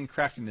cunning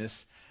craftiness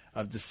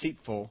of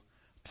deceitful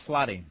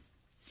plotting.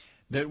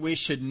 That we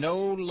should no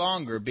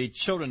longer be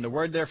children. The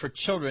word there for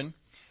children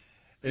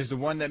is the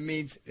one that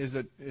means is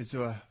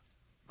a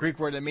Greek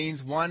word that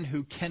means one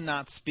who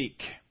cannot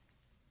speak.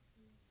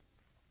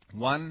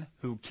 One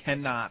who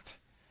cannot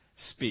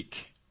speak.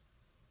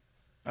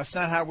 That's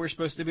not how we're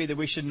supposed to be. That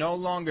we should no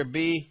longer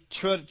be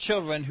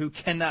children who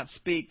cannot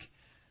speak,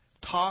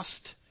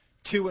 tossed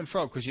to and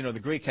fro. Because the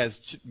Greek has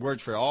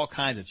words for all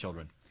kinds of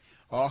children.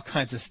 All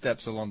kinds of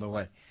steps along the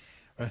way.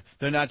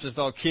 They're not just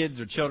all kids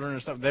or children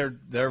or stuff.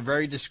 They're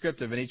very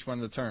descriptive in each one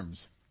of the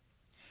terms.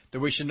 That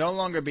we should no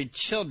longer be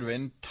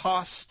children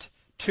tossed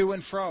to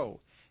and fro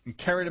and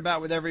carried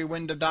about with every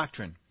wind of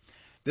doctrine.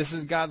 This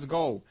is God's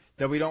goal,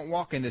 that we don't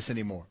walk in this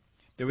anymore.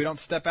 That we don't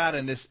step out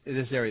in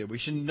this area. We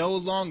should no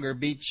longer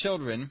be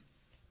children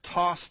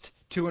tossed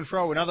to and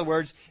fro. In other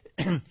words,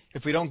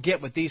 if we don't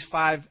get what these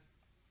 5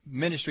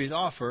 ministries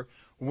offer,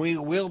 we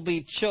will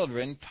be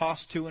children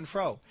tossed to and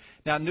fro.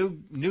 Now,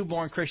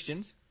 newborn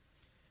Christians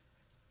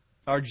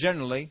are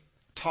generally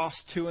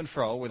tossed to and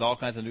fro with all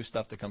kinds of new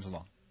stuff that comes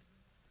along.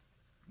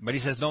 But he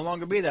says, no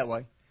longer be that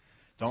way.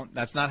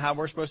 That's not how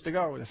we're supposed to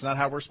go. That's not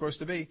how we're supposed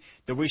to be.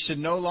 That we should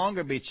no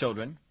longer be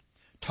children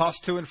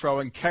tossed to and fro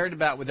and carried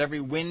about with every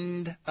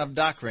wind of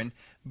doctrine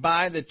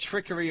by the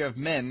trickery of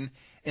men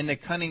in the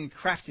cunning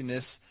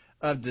craftiness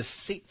of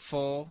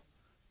deceitful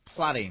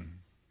plotting.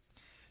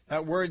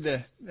 That word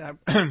there,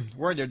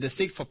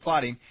 deceitful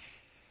plotting,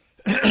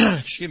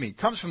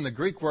 comes from the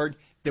Greek word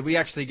that we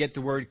actually get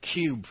the word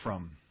cube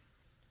from.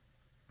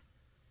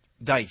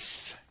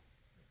 Dice.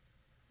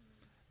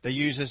 They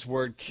use this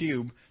word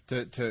cube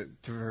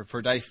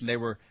for dice,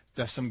 and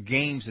there's some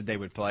games that they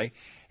would play.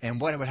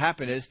 And what would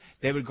happen is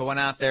they would go on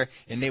out there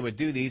and they would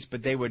do these,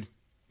 but they would,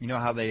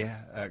 how they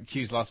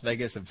accuse Las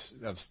Vegas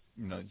of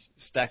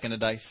stacking the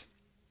dice,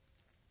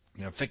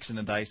 fixing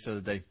the dice so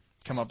that they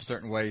come up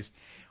certain ways.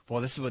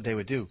 Well, this is what they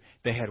would do.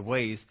 They had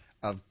ways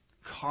of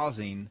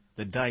causing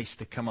the dice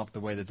to come up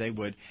the way that they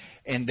would,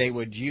 and they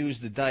would use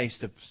the dice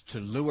to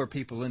lure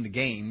people into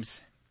games,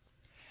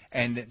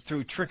 and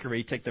through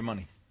trickery take their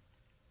money.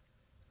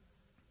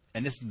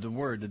 And this is the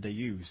word that they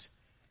use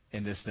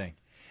in this thing.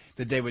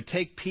 That they would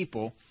take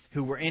people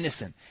who were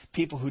innocent,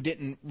 people who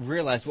didn't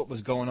realize what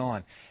was going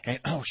on, and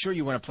sure,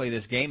 you want to play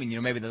this game,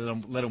 and maybe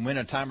let them win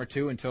a time or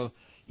two until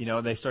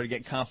they started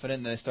getting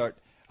confident, and they start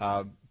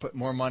putting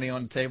more money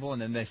on the table,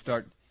 and then they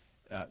start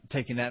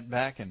taking that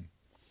back, and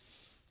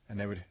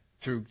they would,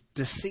 through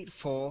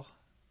deceitful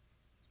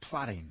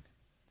plotting,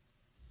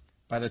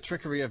 by the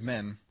trickery of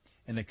men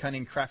and the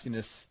cunning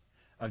craftiness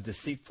of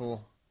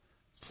deceitful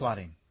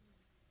plotting.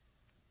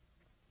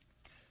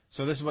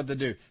 So this is what they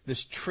do.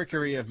 This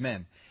trickery of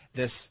men,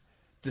 this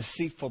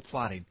deceitful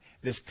plotting,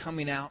 this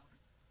coming out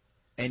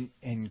and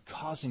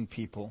causing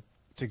people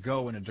to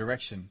go in a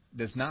direction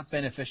that's not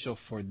beneficial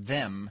for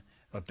them,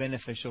 but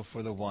beneficial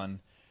for the one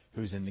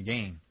who's in the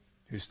game,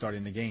 who's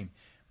starting the game.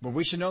 But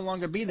we should no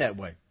longer be that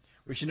way.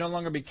 We should no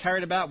longer be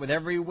carried about with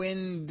every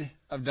wind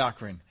of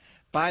doctrine,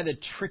 by the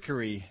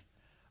trickery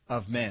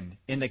of men,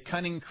 in the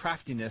cunning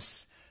craftiness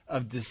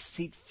of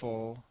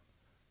deceitful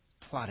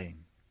plotting.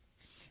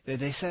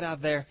 They sit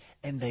out there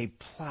and they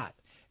plot.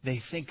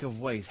 They think of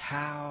ways.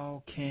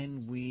 How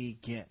can we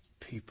get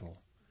people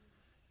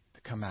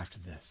to come after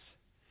this?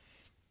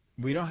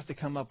 We don't have to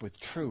come up with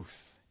truth.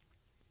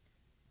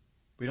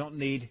 We don't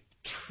need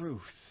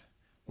truth.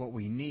 What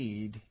we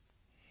need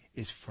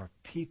is for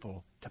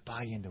people to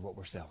buy into what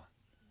we're selling.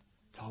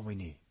 That's all we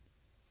need.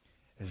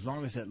 As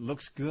long as it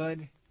looks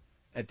good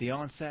at the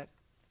onset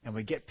and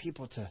we get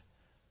people to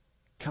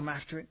come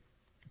after it,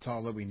 that's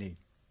all that we need.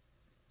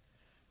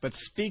 But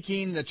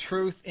speaking the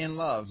truth in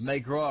love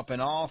may grow up in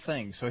all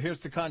things. So here's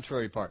the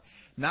contrary part.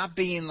 Not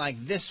being like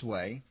this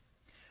way,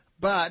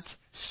 but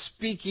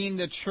speaking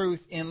the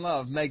truth in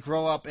love may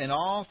grow up in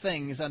all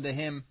things into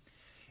him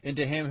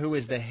who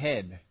is the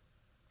head,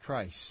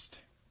 Christ,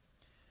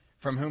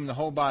 from whom the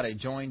whole body,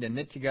 joined and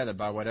knit together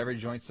by what every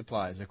joint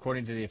supplies,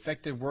 according to the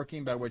effective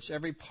working by which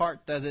every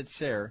part does its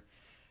share,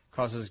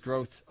 causes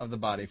growth of the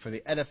body for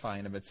the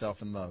edifying of itself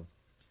in love.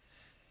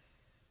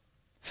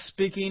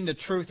 Speaking the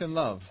truth in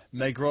love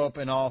may grow up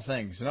in all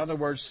things. In other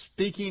words,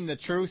 speaking the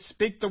truth,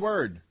 speak the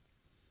word.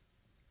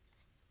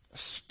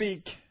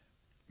 Speak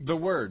the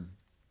word.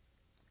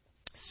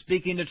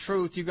 Speaking the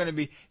truth, you're going to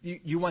be.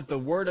 You want the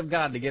word of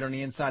God to get on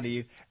the inside of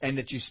you, and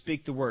that you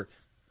speak the word.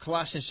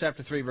 Colossians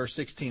chapter 3, verse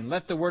 16.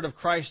 Let the word of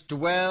Christ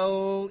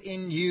dwell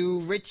in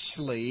you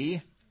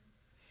richly,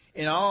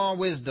 in all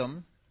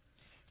wisdom,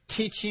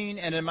 teaching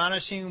and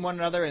admonishing one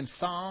another in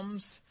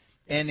psalms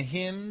and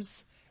hymns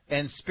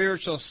and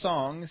spiritual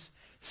songs,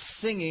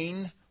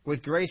 singing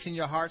with grace in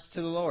your hearts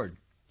to the Lord.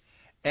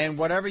 And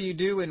whatever you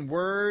do in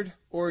word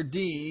or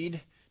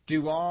deed,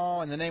 do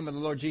all in the name of the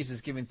Lord Jesus,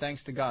 giving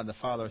thanks to God the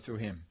Father through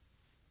him.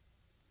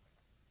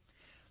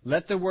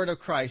 Let the word of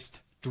Christ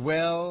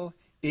dwell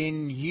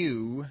in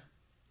you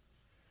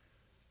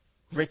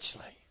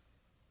richly.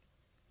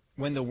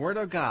 When the word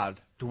of God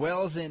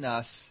dwells in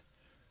us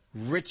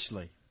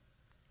richly,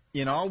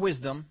 in all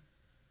wisdom,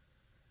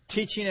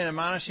 teaching and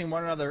admonishing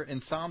one another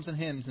in psalms and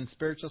hymns and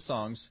spiritual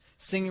songs,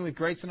 singing with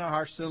grace in our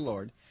hearts to the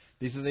Lord.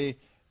 These are the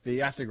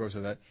aftergrowths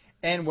of that.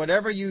 And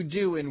whatever you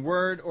do in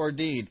word or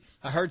deed.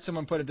 I heard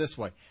someone put it this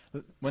way.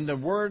 When the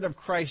word of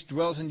Christ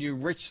dwells in you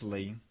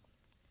richly,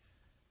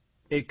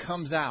 it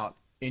comes out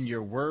in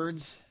your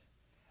words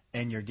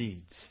and your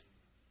deeds.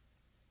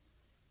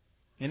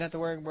 Isn't that the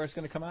word where it's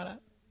going to come out at?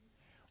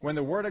 When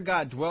the word of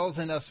God dwells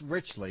in us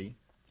richly,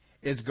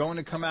 it's going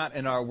to come out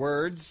in our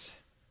words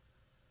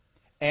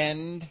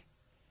and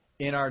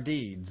in our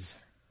deeds.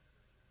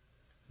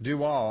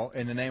 Do all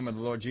in the name of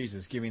the Lord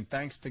Jesus, giving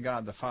thanks to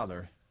God the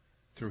Father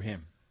through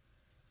him.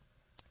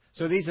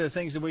 So these are the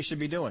things that we should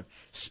be doing.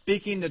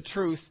 Speaking the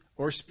truth,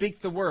 or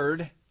speak the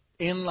word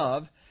in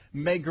love,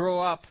 may grow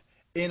up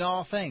in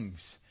all things.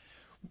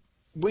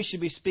 We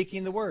should be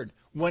speaking the word.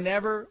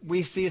 Whenever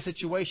we see a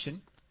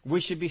situation,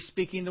 we should be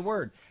speaking the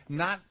word.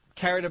 Not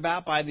carried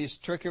about by this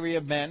trickery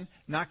of men,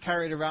 not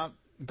carried about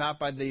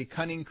by the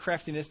cunning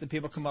craftiness that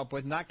people come up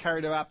with, not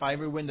carried about by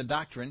every wind of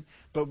doctrine,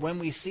 but when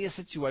we see a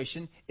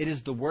situation, it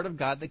is the word of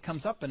God that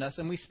comes up in us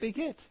and we speak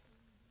it.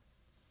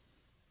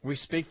 We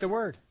speak the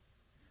word.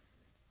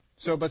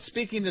 So, but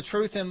speaking the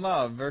truth in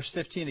love, verse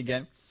 15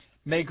 again,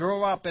 may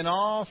grow up in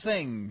all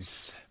things.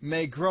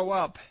 May grow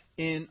up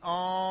in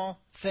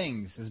all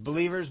things. As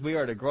believers, we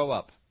are to grow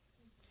up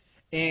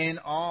in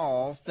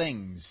all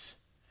things.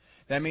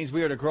 That means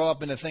we are to grow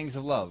up in the things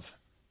of love.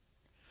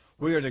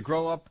 We are to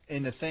grow up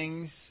in the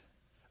things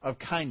of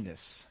kindness.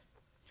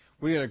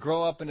 We are to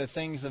grow up in the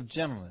things of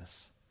gentleness.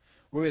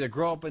 We are to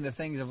grow up in the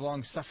things of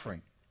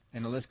long-suffering.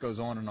 And the list goes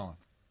on and on.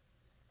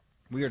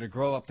 We are to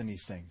grow up in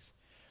these things.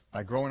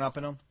 By growing up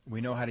in them,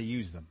 we know how to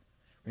use them.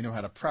 We know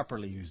how to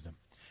properly use them.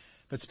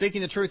 But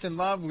speaking the truth in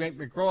love,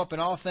 we grow up in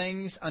all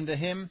things into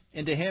him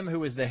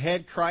who is the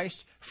head, Christ,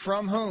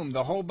 from whom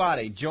the whole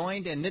body,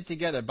 joined and knit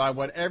together by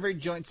what every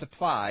joint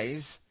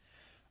supplies,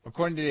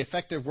 according to the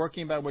effective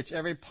working by which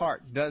every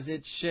part does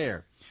its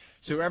share.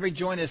 So every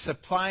joint is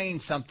supplying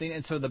something,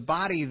 and so the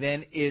body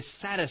then is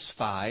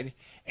satisfied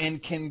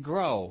and can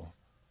grow.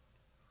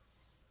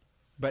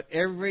 But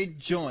every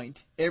joint,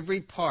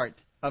 every part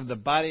of the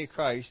body of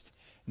Christ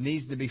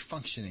needs to be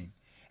functioning.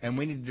 And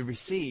we need to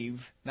receive,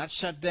 not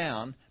shut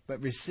down,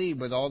 but receive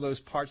what all those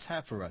parts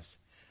have for us.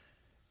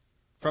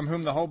 From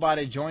whom the whole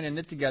body joined and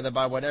knit together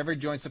by what every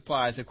joint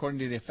supplies, according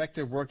to the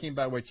effective working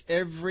by which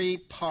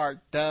every part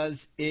does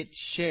its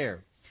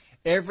share.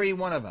 Every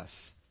one of us,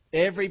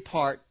 every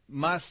part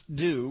must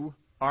do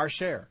our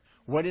share.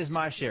 What is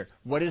my share?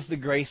 What is the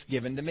grace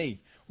given to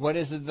me? What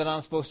is it that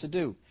I'm supposed to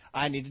do?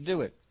 I need to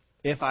do it.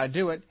 If I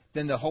do it,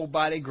 then the whole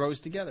body grows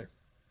together.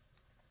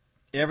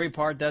 Every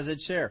part does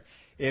its share.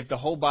 If the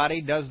whole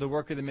body does the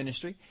work of the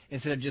ministry,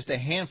 instead of just a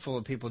handful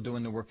of people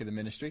doing the work of the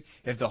ministry,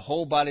 if the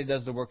whole body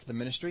does the work of the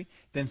ministry,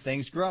 then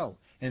things grow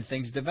and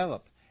things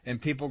develop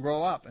and people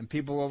grow up and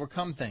people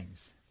overcome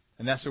things.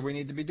 And that's what we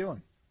need to be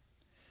doing.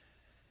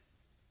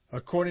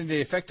 According to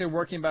the effective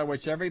working by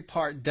which every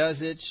part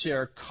does its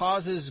share,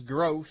 causes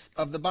growth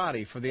of the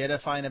body for the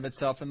edifying of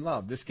itself in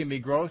love. This can be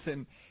growth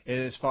in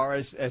as far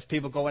as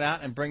people going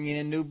out and bringing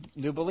in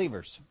new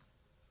believers.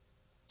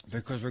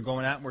 Because we're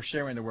going out and we're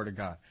sharing the Word of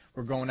God.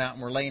 We're going out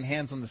and we're laying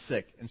hands on the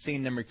sick and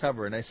seeing them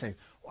recover. And they say,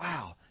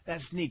 wow,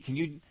 that's neat. Can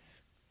you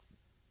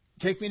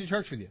take me to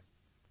church with you?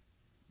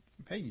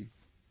 Hey,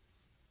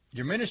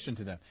 you're ministering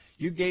to them.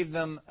 You gave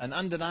them an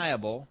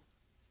undeniable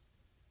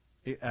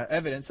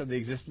evidence of the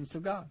existence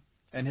of God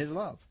and His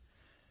love.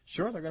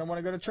 Sure, they're going to want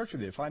to go to church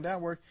with you, find out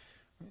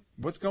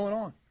what's going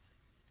on.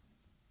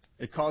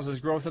 It causes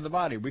growth of the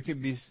body. We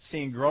could be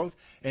seeing growth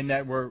in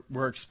that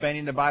we're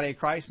expanding the body of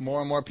Christ. More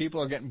and more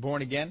people are getting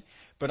born again.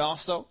 But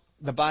also,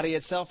 the body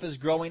itself is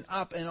growing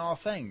up in all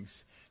things.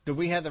 That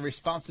we have the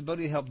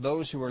responsibility to help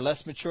those who are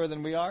less mature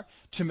than we are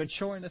to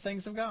mature in the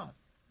things of God.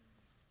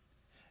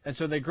 And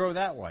so they grow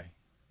that way.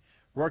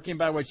 Working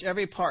by which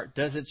every part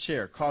does its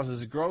share,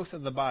 causes growth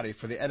of the body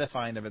for the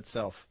edifying of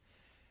itself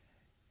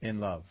in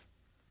love.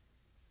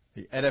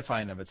 The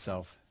edifying of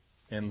itself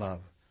in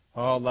love.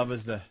 Oh, love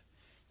is the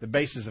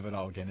basis of it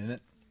all again, isn't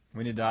it?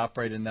 We need to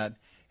operate in that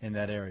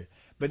area.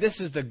 But this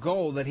is the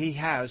goal that He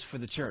has for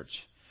the church.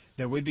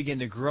 That we begin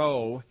to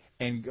grow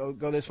and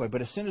go this way.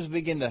 But as soon as we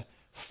begin to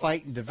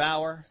fight and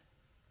devour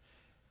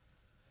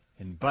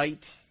and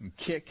bite and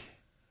kick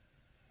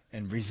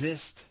and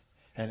resist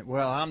and,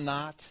 well, I'm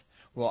not,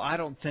 well, I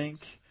don't think,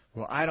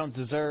 well, I don't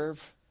deserve,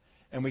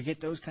 and we get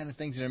those kind of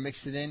things that are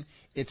mixed in,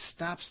 it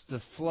stops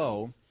the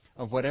flow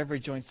of what every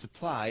joint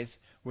supplies,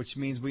 which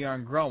means we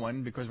aren't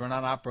growing because we're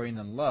not operating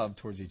in love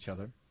towards each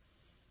other.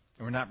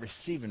 And we're not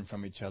receiving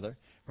from each other.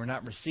 We're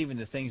not receiving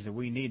the things that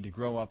we need to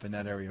grow up in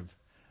that area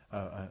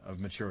of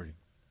maturity.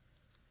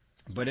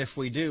 But if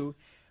we do,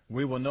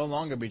 we will no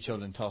longer be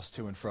children tossed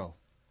to and fro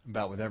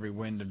about with every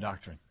wind of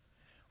doctrine.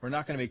 We're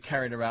not going to be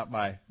carried around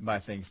by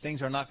things.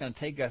 Things are not going to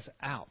take us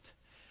out.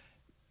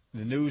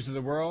 The news of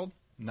the world,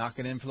 not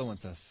going to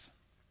influence us.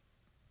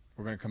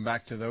 We're going to come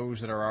back to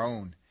those that are our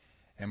own,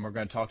 and we're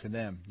going to talk to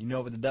them. You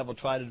know what the devil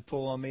tried to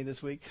pull on me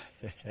this week?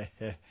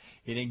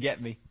 He didn't get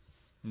me.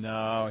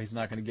 No, he's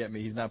not going to get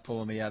me. He's not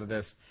pulling me out of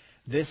this.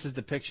 This is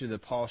the picture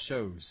that Paul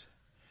shows.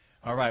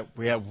 All right,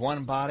 we have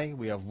one body,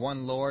 we have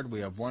one Lord,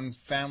 we have one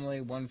family,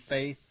 one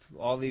faith,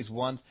 all these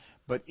ones,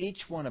 but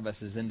each one of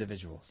us is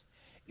individuals.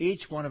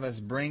 Each one of us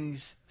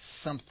brings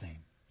something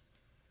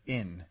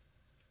in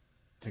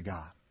to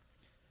God,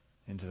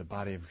 into the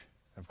body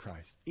of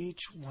Christ.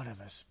 Each one of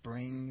us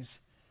brings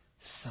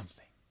something.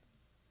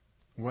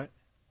 What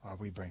are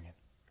we bringing?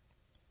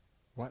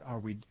 What are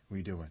we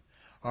doing?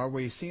 Are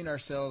we seeing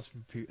ourselves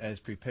as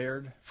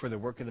prepared for the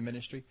work of the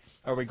ministry?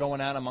 Are we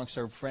going out amongst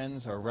our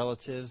friends, our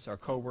relatives, our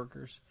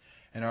co-workers?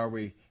 And are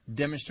we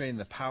demonstrating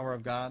the power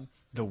of God,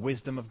 the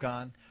wisdom of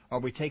God? Are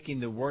we taking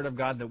the Word of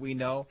God that we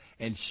know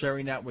and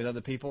sharing that with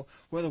other people?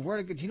 Well, the Word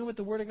of God, do you know what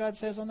the Word of God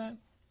says on that?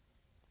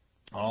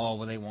 Oh,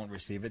 well, they won't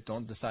receive it.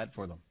 Don't decide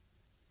for them.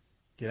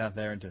 Get out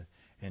there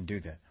and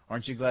do that.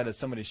 Aren't you glad that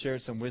somebody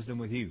shared some wisdom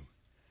with you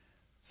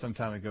some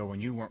time ago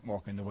when you weren't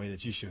walking the way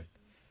that you should?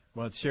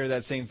 Well, share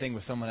that same thing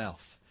with someone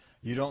else.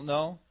 You don't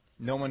know.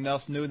 No one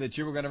else knew that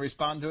you were going to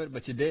respond to it,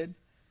 but you did.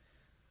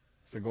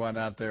 So go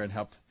out there and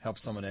help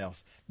someone else.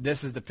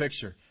 This is the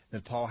picture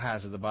that Paul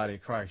has of the body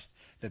of Christ,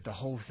 that the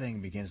whole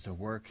thing begins to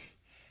work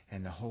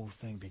and the whole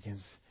thing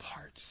begins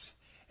parts.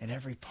 And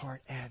every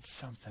part adds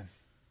something.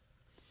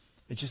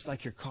 It's just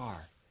like your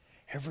car.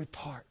 Every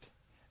part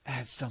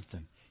adds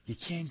something. You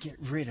can't get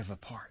rid of a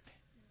part.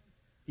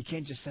 You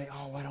can't just say,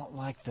 oh, I don't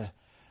like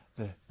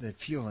the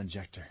fuel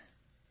injector.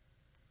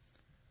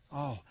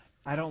 Oh,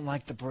 I don't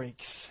like the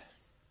brakes.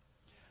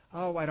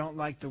 Oh, I don't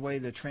like the way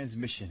the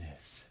transmission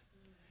is.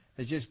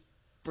 It just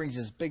brings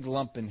this big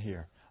lump in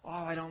here. Oh,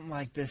 I don't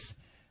like this.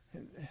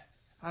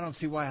 I don't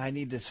see why I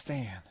need this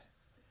fan.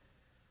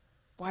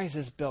 Why is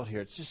this belt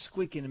here? It's just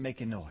squeaking and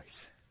making noise.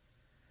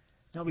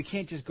 No, we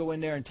can't just go in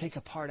there and take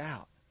a part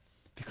out,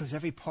 because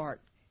every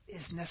part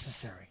is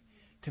necessary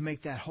to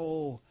make that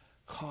whole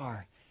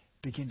car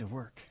begin to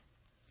work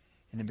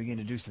and then begin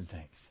to do some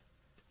things,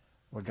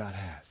 what God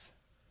has.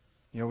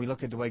 You know, we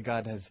look at the way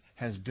God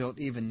has built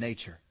even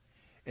nature.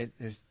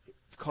 It's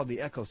called the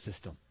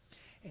ecosystem.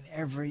 And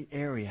every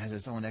area has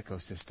its own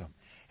ecosystem.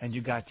 And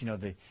you got,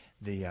 the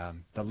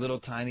little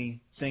tiny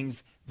things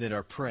that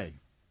are prey.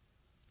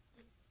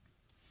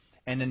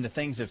 And then the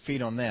things that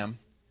feed on them.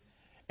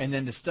 And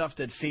then the stuff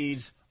that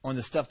feeds on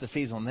the stuff that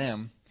feeds on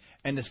them.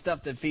 And the stuff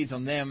that feeds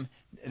on them,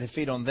 that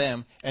feed on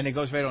them. And it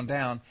goes right on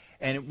down.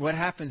 And what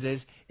happens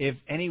is, if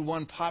any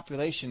one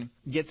population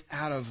gets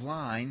out of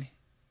line,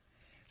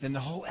 then the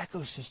whole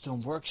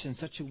ecosystem works in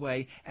such a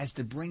way as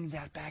to bring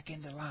that back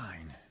into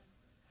line.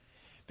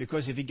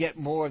 Because if you get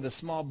more of the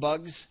small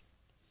bugs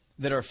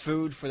that are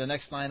food for the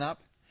next line up,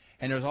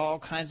 and there's all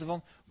kinds of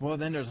them, well,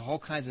 then there's all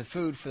kinds of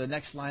food for the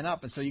next line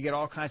up, and so you get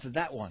all kinds of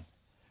that one.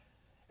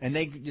 And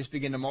they just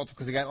begin to multiply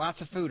because they got lots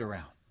of food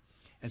around.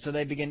 And so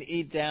they begin to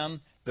eat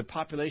down the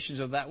populations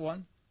of that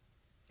one,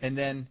 and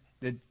then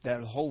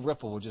that whole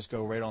ripple will just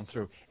go right on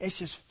through. It's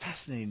just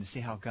fascinating to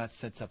see how God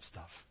sets up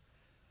stuff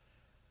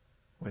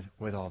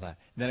with all that.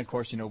 And then, of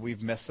course,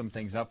 we've messed some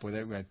things up with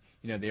it. We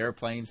had, the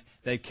airplanes,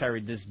 they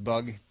carried this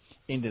bug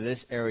into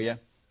this area,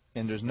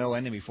 and there's no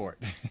enemy for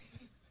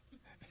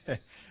it.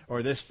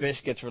 Or this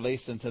fish gets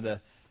released into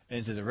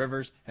the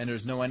rivers, and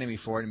there's no enemy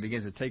for it, and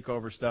begins to take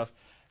over stuff.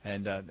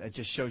 And it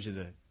just shows you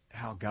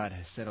how God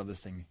has set all this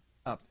thing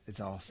up. It's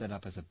all set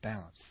up as a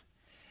balance.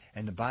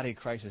 And the body of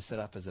Christ is set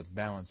up as a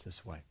balance this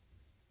way.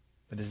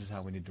 But this is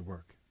how we need to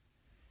work.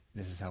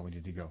 This is how we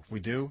need to go. If we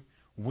do,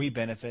 we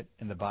benefit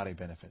and the body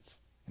benefits.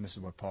 And this is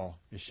what Paul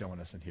is showing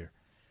us in here.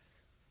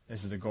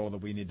 This is the goal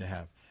that we need to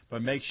have.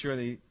 But make sure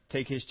that you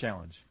take his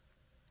challenge.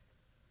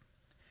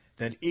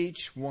 That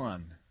each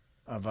one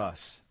of us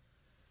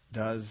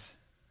does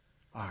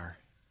our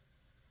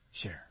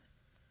share.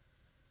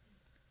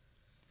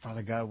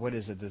 Father God, what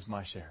is it that's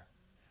my share?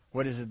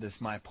 What is it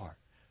that's my part?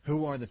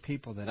 Who are the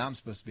people that I'm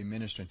supposed to be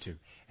ministering to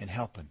and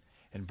helping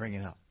and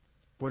bringing up?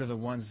 What are the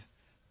ones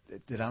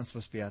that I'm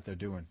supposed to be out there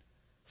doing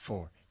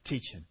for?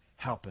 Teaching,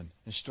 helping,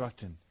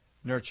 instructing,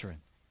 nurturing,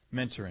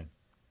 mentoring,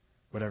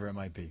 whatever it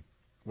might be.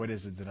 What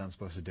is it that I'm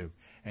supposed to do?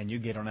 And you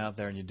get on out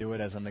there and you do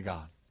it as unto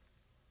God.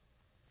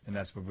 And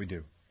that's what we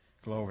do.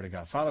 Glory to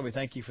God. Father, we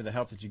thank you for the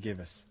help that you give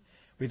us.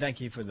 We thank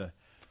you for the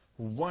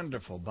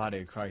wonderful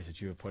body of Christ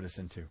that you have put us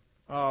into.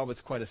 Oh,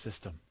 it's quite a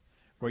system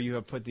where you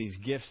have put these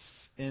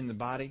gifts in the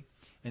body.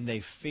 And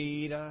they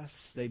feed us,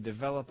 they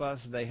develop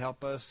us, they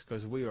help us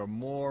because we are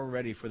more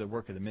ready for the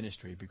work of the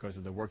ministry because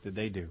of the work that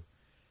they do.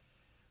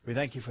 We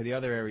thank you for the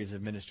other areas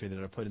of ministry that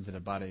are put into the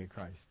body of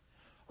Christ,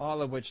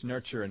 all of which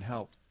nurture and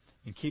help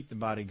and keep the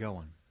body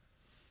going.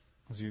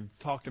 As you've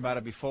talked about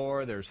it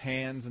before, there's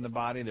hands in the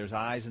body, there's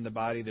eyes in the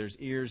body, there's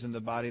ears in the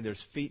body,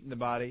 there's feet in the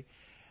body.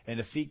 And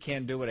the feet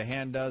can't do what a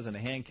hand does, and a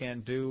hand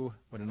can't do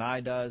what an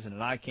eye does, and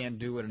an eye can't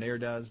do what an ear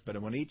does.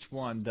 But when each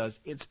one does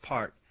its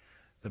part,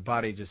 the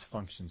body just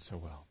functions so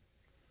well.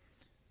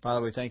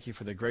 Father, we thank you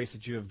for the grace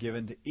that you have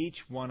given to each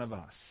one of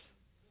us.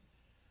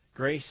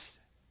 Grace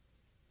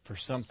for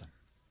something.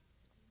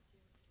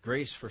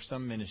 Grace for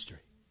some ministry.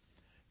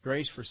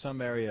 Grace for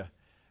some area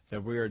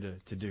that we are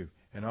to do.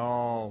 And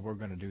we're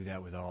going to do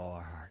that with all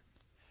our heart.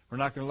 We're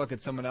not going to look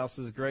at someone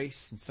else's grace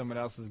and someone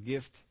else's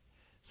gift,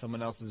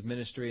 someone else's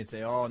ministry and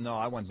say, oh, no,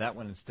 I want that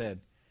one instead.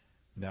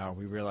 No,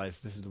 we realize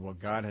this is what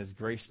God has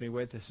graced me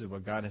with. This is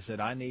what God has said,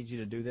 I need you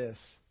to do this.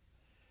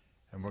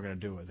 And we're going to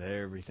do it with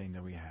everything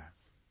that we have.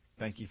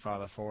 Thank you,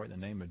 Father, for it. In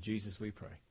the name of Jesus we pray.